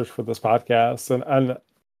the research for this podcast. And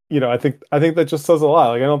I think that just says a lot.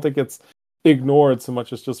 Like, I don't think it's ignored so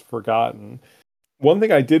much as just forgotten. One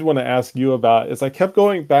thing I did want to ask you about is I kept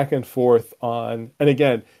going back and forth on, and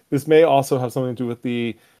again, this may also have something to do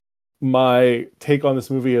with my take on this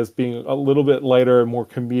movie as being a little bit lighter and more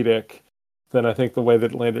comedic than I think the way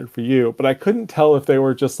that it landed for you. But I couldn't tell if they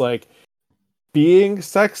were just like being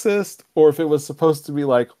sexist or if it was supposed to be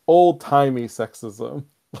like old-timey sexism.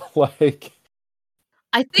 Like,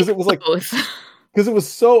 I think it was both. Because it was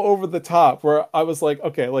so over the top where I was like,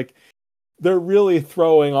 okay, like they're really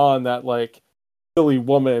throwing on that like silly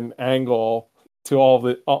woman angle to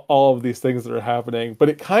all of these things that are happening, but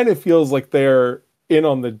it kind of feels like they're in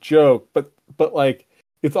on the joke, but like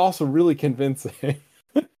it's also really convincing.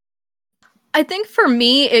 I think for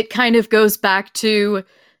me it kind of goes back to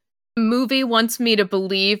the movie wants me to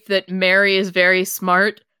believe that Mary is very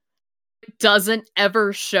smart. It doesn't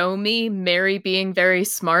ever show me Mary being very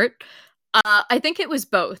smart. I think it was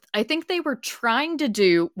both. I think they were trying to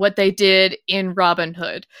do what they did in Robin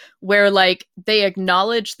Hood, where like they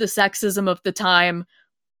acknowledge the sexism of the time.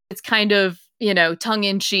 It's kind of,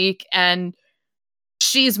 tongue-in-cheek, and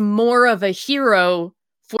she's more of a hero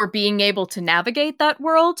for being able to navigate that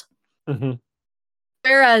world. Mm-hmm.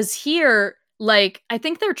 Whereas here, like, I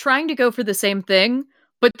think they're trying to go for the same thing,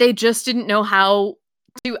 but they just didn't know how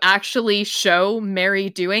to actually show Mary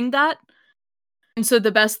doing that. And so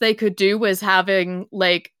the best they could do was having,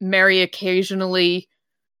 like, Mary occasionally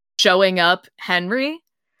showing up Henry.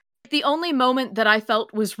 The only moment that I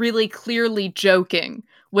felt was really clearly joking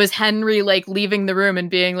was Henry, like, leaving the room and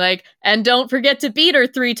being like, and don't forget to beat her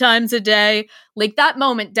 3 times a day. Like, that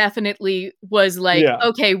moment definitely was like,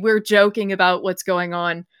 okay, we're joking about what's going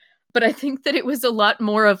on. But I think that it was a lot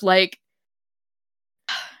more of, like,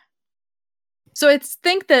 so I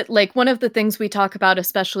think that, like, one of the things we talk about,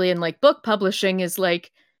 especially in, like, book publishing is,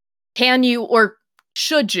 like, can you, or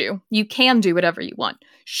should you can do whatever you want.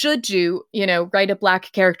 Should you, write a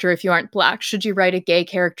black character if you aren't black? Should you write a gay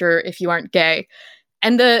character if you aren't gay?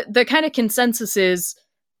 And the kind of consensus is,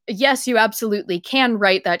 yes, you absolutely can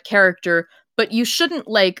write that character, but you shouldn't,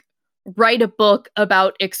 like, write a book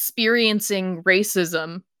about experiencing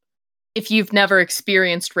racism if you've never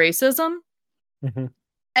experienced racism. Mm-hmm.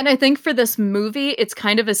 And I think for this movie, it's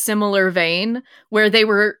kind of a similar vein where they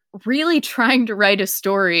were really trying to write a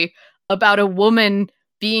story about a woman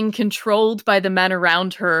being controlled by the men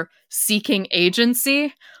around her seeking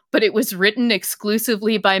agency, but it was written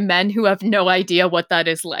exclusively by men who have no idea what that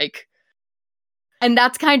is like. And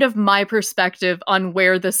that's kind of my perspective on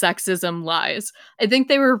where the sexism lies. I think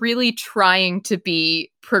they were really trying to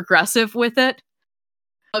be progressive with it,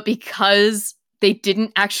 but because they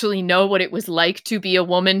didn't actually know what it was like to be a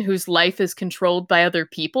woman whose life is controlled by other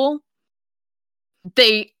people,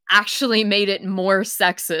 they actually made it more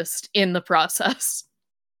sexist in the process.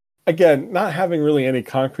 Again, not having really any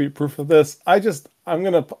concrete proof of this, I'm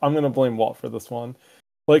gonna blame Walt for this one.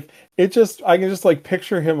 Like, I can just like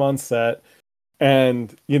picture him on set,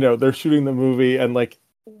 and they're shooting the movie, and like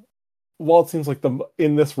Walt seems like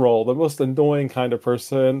in this role the most annoying kind of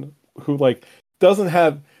person who like doesn't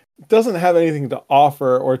have anything to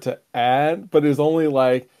offer or to add, but is only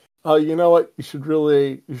like, oh, you know what, you should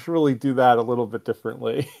really do that a little bit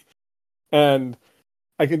differently. And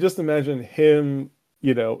I can just imagine him,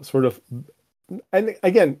 sort of, and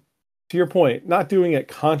again, to your point, not doing it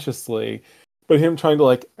consciously, but him trying to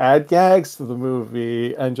like add gags to the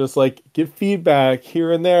movie and just like give feedback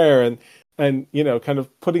here and there, and kind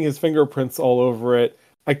of putting his fingerprints all over it.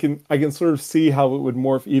 I can sort of see how it would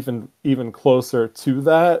morph even closer to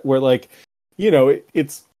that, where like,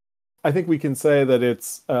 it's, I think we can say that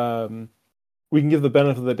it's, we can give the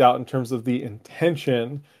benefit of the doubt in terms of the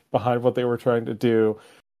intention behind what they were trying to do,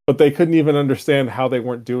 but they couldn't even understand how they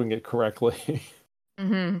weren't doing it correctly.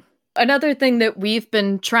 Mm-hmm. Another thing that we've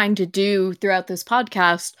been trying to do throughout this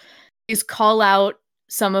podcast is call out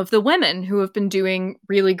some of the women who have been doing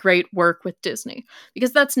really great work with Disney,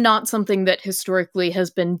 because that's not something that historically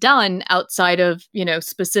has been done outside of,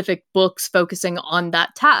 specific books focusing on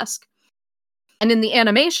that task. And in the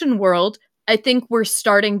animation world, I think we're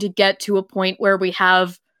starting to get to a point where we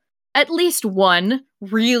have at least one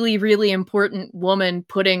really, really important woman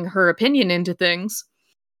putting her opinion into things.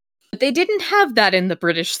 But they didn't have that in the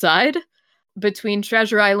British side, between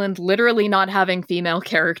Treasure Island literally not having female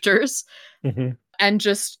characters. Mm-hmm. And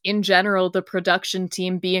just in general, the production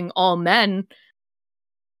team being all men,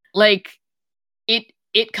 like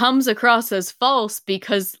it comes across as false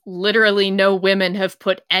because literally no women have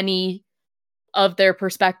put any of their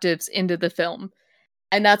perspectives into the film.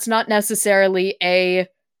 And that's not necessarily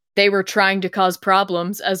they were trying to cause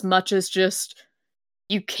problems as much as just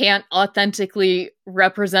you can't authentically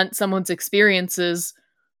represent someone's experiences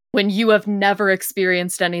when you have never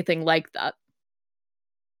experienced anything like that.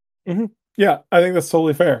 Mm-hmm. Yeah, I think that's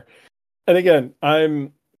totally fair. And again,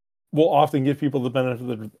 will often give people the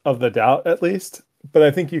benefit of the doubt at least, but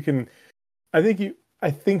I think you can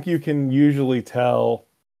usually tell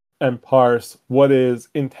and parse what is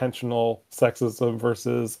intentional sexism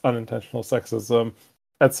versus unintentional sexism,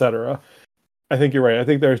 etc. I think you're right. I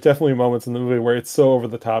think there's definitely moments in the movie where it's so over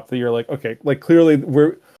the top that you're like, okay, like clearly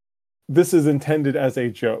this is intended as a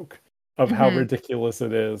joke of how ridiculous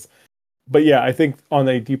it is. But yeah, I think on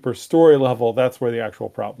a deeper story level, that's where the actual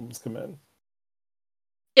problems come in.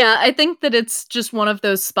 Yeah, I think that it's just one of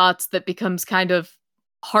those spots that becomes kind of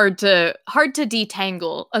hard to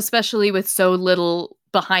detangle, especially with so little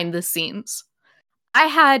behind the scenes. I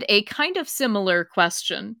had a kind of similar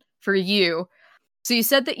question for you. So you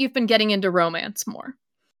said that you've been getting into romance more.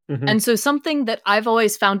 Mm-hmm. And so something that I've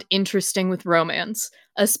always found interesting with romance,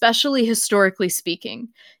 especially historically speaking,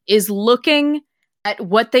 is looking at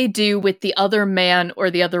what they do with the other man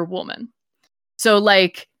or the other woman. So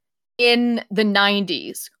like in the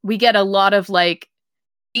 90s, we get a lot of like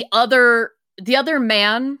the other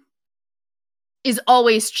man is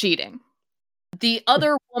always cheating. The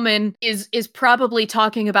other woman is probably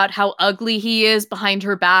talking about how ugly he is behind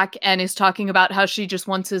her back and is talking about how she just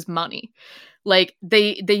wants his money. Like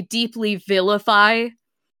they deeply vilify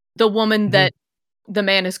the woman that the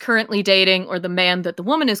man is currently dating or the man that the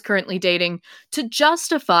woman is currently dating to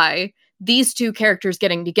justify these two characters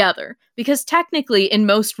getting together. Because technically in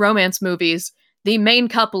most romance movies, the main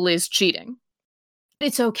couple is cheating.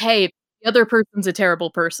 It's okay if the other person's a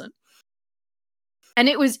terrible person. And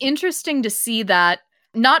it was interesting to see that,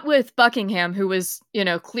 not with Buckingham, who was,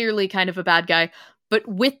 clearly kind of a bad guy, but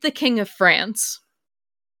with the King of France.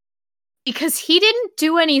 Because he didn't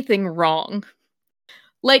do anything wrong.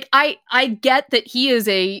 Like, I get that he is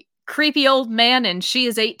a creepy old man and she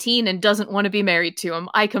is 18 and doesn't want to be married to him.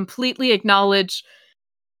 I completely acknowledge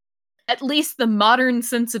at least the modern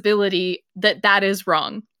sensibility that is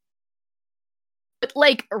wrong. But,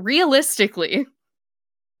 like, realistically,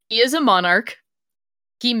 he is a monarch.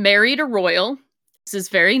 He married a royal. This is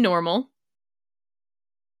very normal.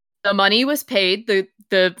 The money was paid.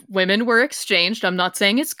 The women were exchanged. I'm not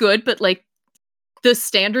saying it's good, but like the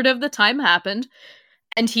standard of the time happened.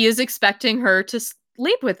 And he is expecting her to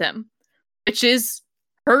sleep with him, which is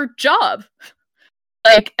her job.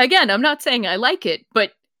 Like, again, I'm not saying I like it,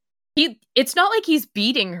 but it's not like he's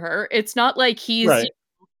beating her. It's not like he's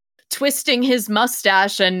twisting his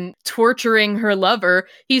mustache and torturing her lover.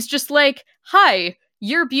 He's just like, hi,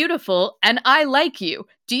 you're beautiful and I like you.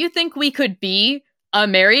 Do you think we could be a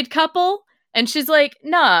married couple? And she's like,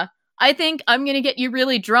 nah, I think I'm going to get you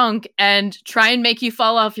really drunk and try and make you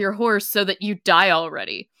fall off your horse so that you die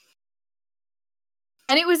already.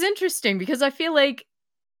 And it was interesting because I feel like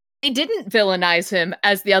they didn't villainize him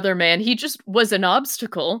as the other man. He just was an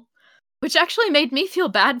obstacle, which actually made me feel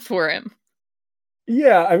bad for him.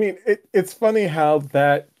 Yeah, I mean, it's funny how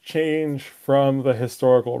that change from the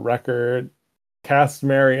historical record cast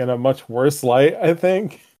Mary in a much worse light, I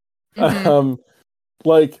think.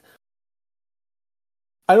 Like,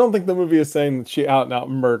 I don't think the movie is saying that she out and out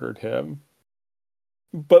murdered him.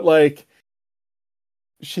 But, like,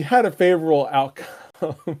 she had a favorable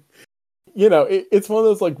outcome. It's one of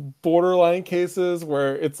those, like, borderline cases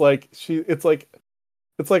where it's like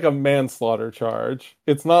a manslaughter charge.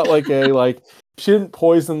 It's not like she didn't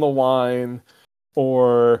poison the wine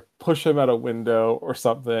or push him out a window or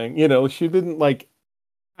something. She didn't like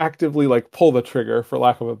actively like pull the trigger, for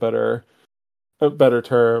lack of a better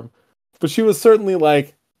term. But she was certainly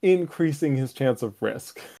like increasing his chance of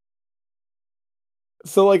risk.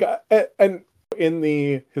 So like, and in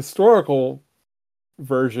the historical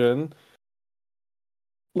version,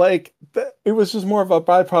 like it was just more of a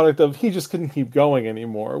byproduct of he just couldn't keep going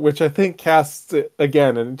anymore, which I think casts it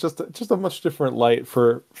again in just a much different light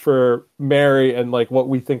for Mary and like what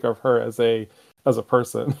we think of her as a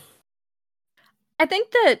person. I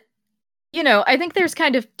think that, I think there's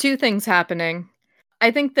kind of two things happening.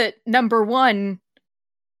 I think that number one,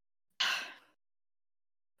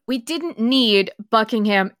 we didn't need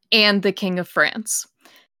Buckingham and the King of France.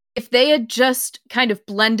 If they had just kind of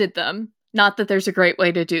blended them, not that there's a great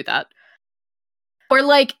way to do that, or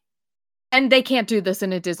like, and they can't do this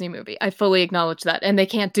in a Disney movie. I fully acknowledge that. And they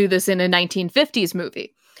can't do this in a 1950s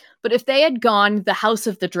movie. But if they had gone the House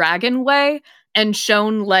of the Dragon way and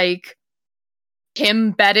shown like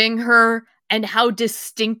him bedding her and how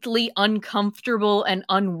distinctly uncomfortable and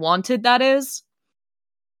unwanted that is,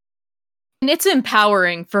 and it's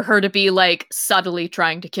empowering for her to be like subtly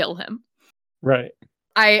trying to kill him. Right.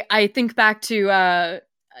 I think back to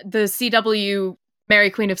the CW Mary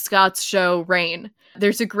Queen of Scots show Reign.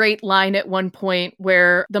 There's a great line at one point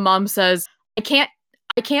where the mom says, I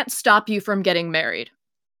can't stop you from getting married,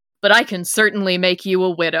 but I can certainly make you a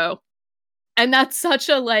widow. And that's such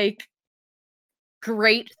a like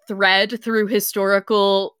great thread through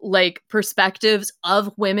historical like perspectives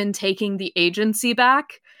of women taking the agency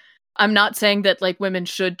back. I'm not saying that like women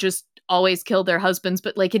should just always kill their husbands,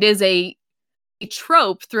 but like it is a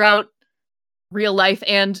trope throughout real life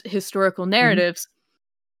and historical narratives.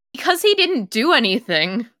 Because he didn't do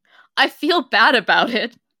anything, I feel bad about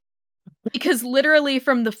it. Because literally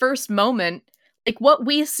from the first moment, like what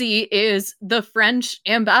we see is the French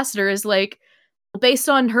ambassador is like, based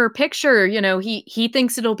on her picture, he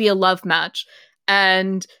thinks it'll be a love match.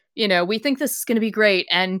 And, we think this is going to be great.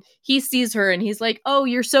 And he sees her and he's like, oh,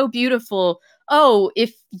 you're so beautiful. Oh,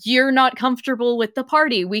 if you're not comfortable with the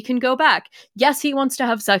party, we can go back. Yes, he wants to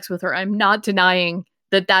have sex with her. I'm not denying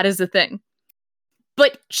that that is a thing.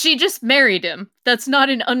 But she just married him. That's not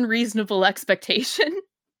an unreasonable expectation.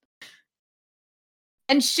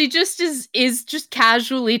 And she just is just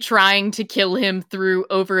casually trying to kill him through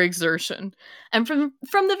overexertion. And from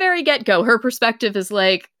the very get-go, her perspective is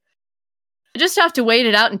like, I just have to wait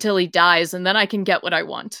it out until he dies, and then I can get what I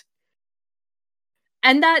want.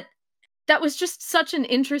 And that was just such an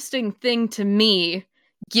interesting thing to me,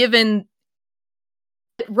 given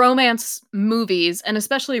that romance movies, and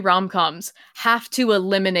especially rom-coms, have to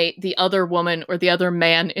eliminate the other woman or the other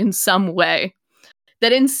man in some way.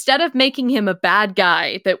 That instead of making him a bad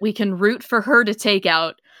guy that we can root for her to take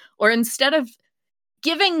out, or instead of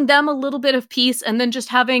giving them a little bit of peace and then just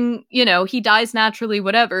having, he dies naturally,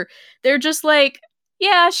 whatever, they're just like,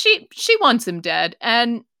 yeah, she wants him dead,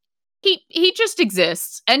 and he just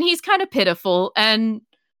exists, and he's kind of pitiful, and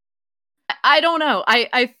I don't know.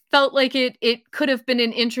 I felt like it could have been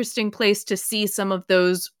an interesting place to see some of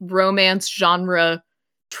those romance genre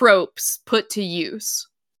tropes put to use.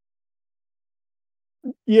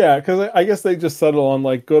 Yeah, because I guess they just settle on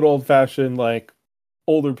like good old fashioned like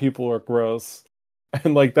older people are gross,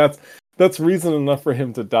 and like that's reason enough for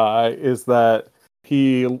him to die, is that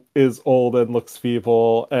he is old and looks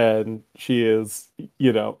feeble, and she is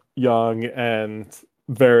young and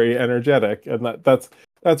very energetic, and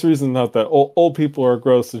that's reason enough that old people are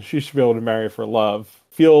gross and she should be able to marry for love.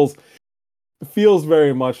 Feels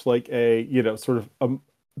very much like a sort of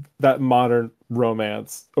that modern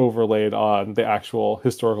romance overlaid on the actual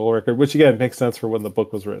historical record, which again makes sense for when the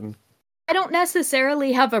book was written. I don't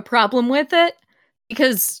necessarily have a problem with it,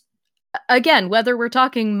 because again, whether we're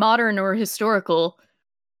talking modern or historical,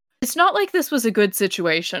 it's not like this was a good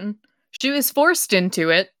situation. She was forced into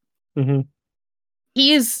it. Mm-hmm.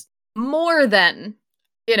 He's more than,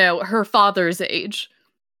 her father's age.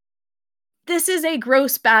 This is a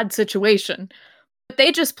gross, bad situation. But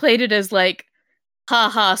they just played it as like,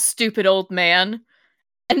 haha, stupid old man.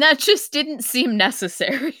 And that just didn't seem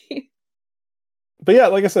necessary. But yeah,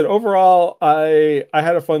 like I said, overall, I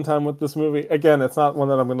had a fun time with this movie. Again, it's not one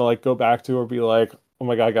that I'm going to like go back to or be like, oh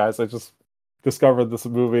my God, guys, I just discovered this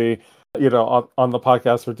movie, on the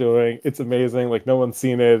podcast we're doing. It's amazing. Like no one's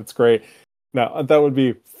seen it. It's great. Now, that would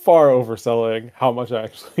be far overselling how much I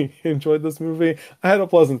actually enjoyed this movie. I had a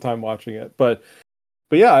pleasant time watching it. But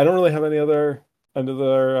yeah, I don't really have any other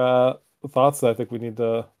thoughts that I think we need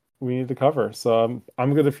to cover. So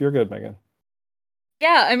I'm good if you're good, Megan.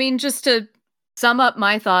 Yeah, I mean, just to sum up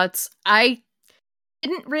my thoughts, I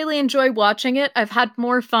didn't really enjoy watching it. I've had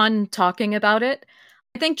more fun talking about it.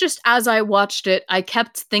 I think just as I watched it, I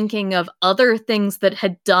kept thinking of other things that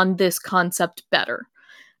had done this concept better.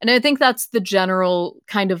 And I think that's the general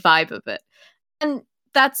kind of vibe of it. And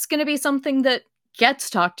that's going to be something that gets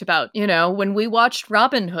talked about. When we watched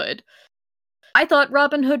Robin Hood, I thought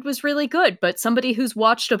Robin Hood was really good, but somebody who's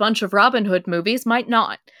watched a bunch of Robin Hood movies might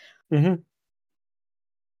not. Mm-hmm.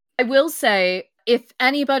 I will say, if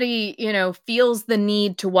anybody, feels the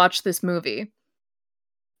need to watch this movie,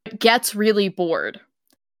 gets really bored,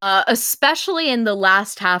 especially in the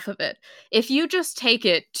last half of it. If you just take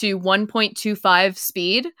it to 1.25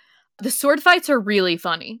 speed, the sword fights are really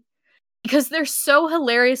funny because they're so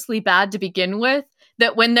hilariously bad to begin with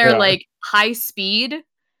that when they're like high speed,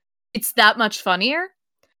 it's that much funnier.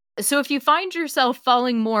 So if you find yourself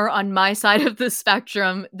falling more on my side of the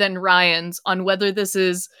spectrum than Ryan's on whether this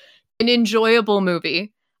is an enjoyable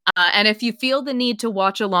movie, and if you feel the need to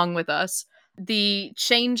watch along with us, the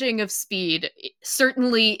changing of speed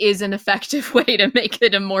certainly is an effective way to make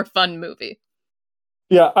it a more fun movie.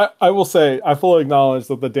 Yeah, I will say, I fully acknowledge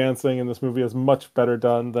that the dancing in this movie is much better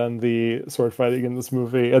done than the sword fighting in this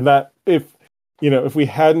movie. And that if we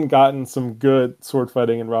hadn't gotten some good sword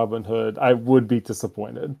fighting in Robin Hood, I would be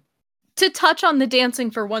disappointed. To touch on the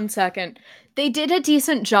dancing for 1 second, they did a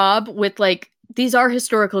decent job with, like, these are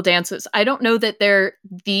historical dances. I don't know that they're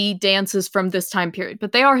the dances from this time period,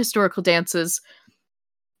 but they are historical dances.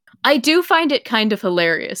 I do find it kind of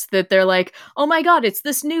hilarious that they're like, oh my god, it's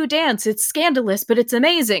this new dance. It's scandalous, but it's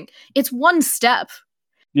amazing. It's one step.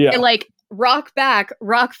 Yeah. They like rock back,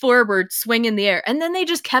 rock forward, swing in the air. And then they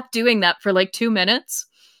just kept doing that for like 2 minutes.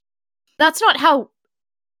 That's not how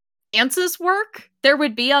dances work. There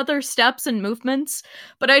would be other steps and movements,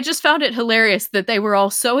 but I just found it hilarious that they were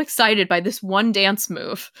all so excited by this one dance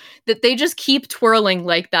move that they just keep twirling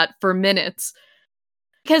like that for minutes.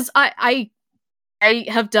 Because I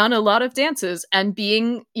have done a lot of dances, and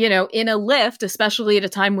being, in a lift, especially at a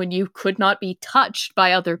time when you could not be touched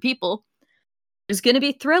by other people, is going to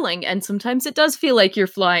be thrilling, and sometimes it does feel like you're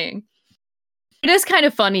flying. It is kind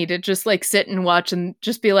of funny to just like sit and watch and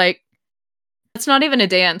just be like, that's not even a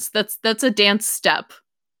dance. That's a dance step.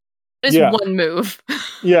 It's one move.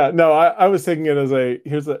 Yeah, no, I was taking it as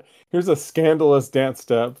here's a scandalous dance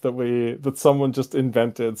step that someone just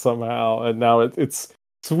invented somehow, and now it's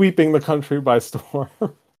sweeping the country by storm.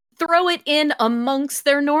 Throw it in amongst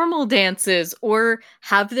their normal dances, or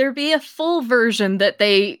have there be a full version that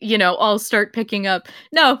they, all start picking up.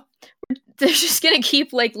 No, they're just gonna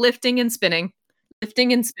keep like lifting and spinning.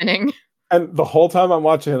 And the whole time I'm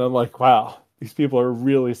watching it, I'm like, wow, these people are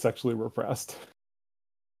really sexually repressed.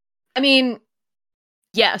 I mean,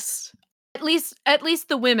 yes. At least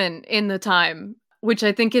the women in the time, which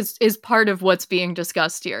I think is part of what's being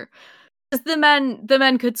discussed here. The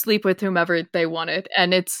men could sleep with whomever they wanted,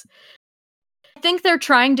 and I think they're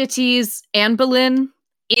trying to tease Anne Boleyn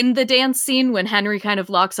in the dance scene when Henry kind of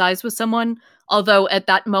locks eyes with someone, although at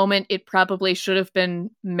that moment it probably should have been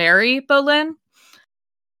Mary Boleyn.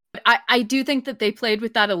 I do think that they played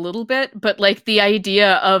with that a little bit, but like the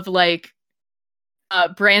idea of like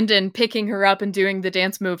Brandon picking her up and doing the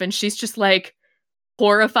dance move, and she's just like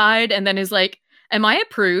horrified, and then is like, am I a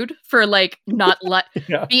prude for like not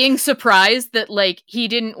being surprised that like he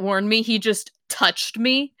didn't warn me, he just touched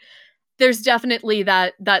me? There's definitely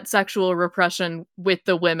that sexual repression with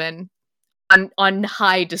the women on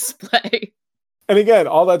high display. And again,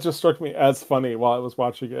 all that just struck me as funny while I was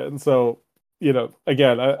watching it. And so,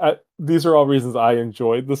 again, I these are all reasons I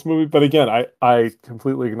enjoyed this movie. But again, I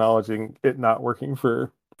completely acknowledging it not working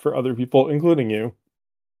for other people, including you.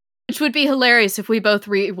 Which would be hilarious if we both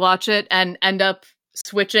rewatch it and end up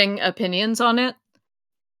switching opinions on it.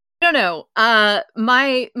 I don't know.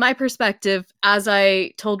 My perspective, as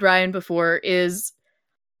I told Ryan before, is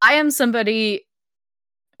I am somebody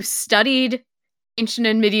who studied ancient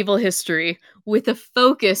and medieval history with a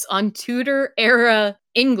focus on Tudor-era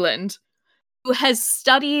England, who has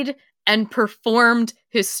studied and performed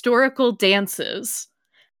historical dances,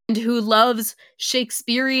 and who loves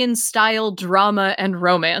Shakespearean-style drama and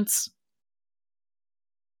romance.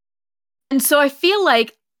 And so I feel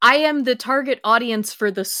like I am the target audience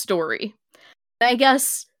for the story. I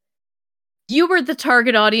guess you were the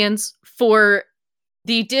target audience for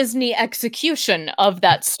the Disney execution of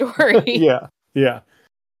that story. Yeah.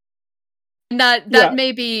 And that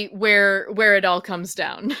may be where it all comes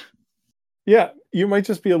down. Yeah, you might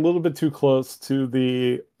just be a little bit too close to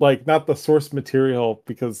the, like, not the source material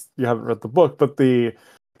because you haven't read the book, but the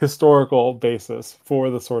historical basis for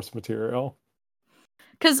the source material.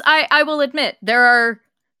 Because I will admit, there are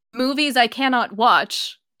movies I cannot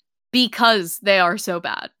watch because they are so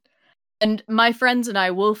bad. And my friends and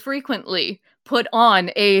I will frequently put on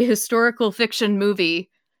a historical fiction movie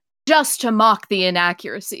just to mock the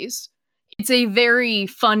inaccuracies. It's a very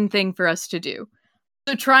fun thing for us to do.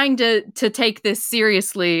 So trying to take this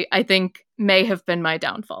seriously, I think, may have been my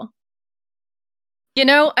downfall. You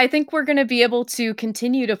know, I think we're going to be able to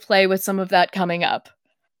continue to play with some of that coming up.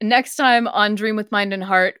 Next time on Dream with Mind and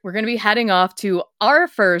Heart, we're going to be heading off to our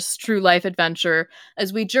first true life adventure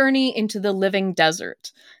as we journey into the living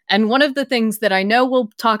desert. And one of the things that I know we'll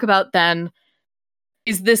talk about then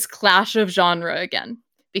is this clash of genre again,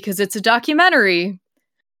 because it's a documentary.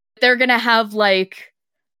 They're going to have I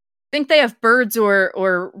think they have birds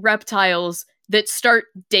or reptiles that start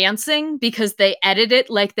dancing because they edit it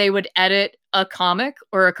like they would edit a comic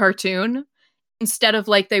or a cartoon instead of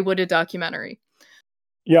like they would a documentary.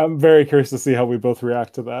 Yeah, I'm very curious to see how we both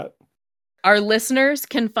react to that. Our listeners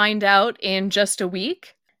can find out in just a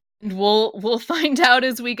week. And we'll find out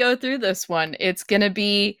as we go through this one. It's going to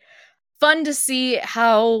be fun to see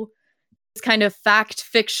how this kind of fact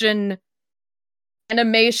fiction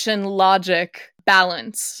animation logic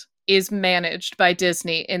balance is managed by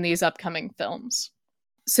Disney in these upcoming films.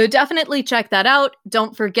 So definitely check that out.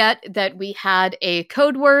 Don't forget that we had a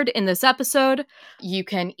code word in this episode. You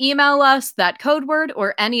can email us that code word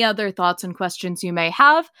or any other thoughts and questions you may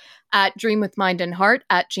have at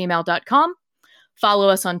dreamwithmindandheart@gmail.com. Follow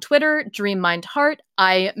us on Twitter, DreamMindHeart.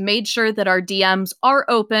 I made sure that our DMs are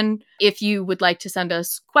open if you would like to send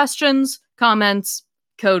us questions, comments,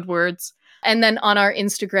 code words, and then on our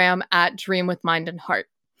Instagram at DreamWithMindandHeart.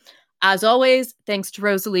 As always, thanks to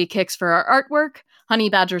Rosalie Kicks for our artwork, Honey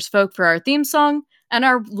Badger's Folk for our theme song, and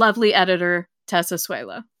our lovely editor, Tessa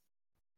Suela.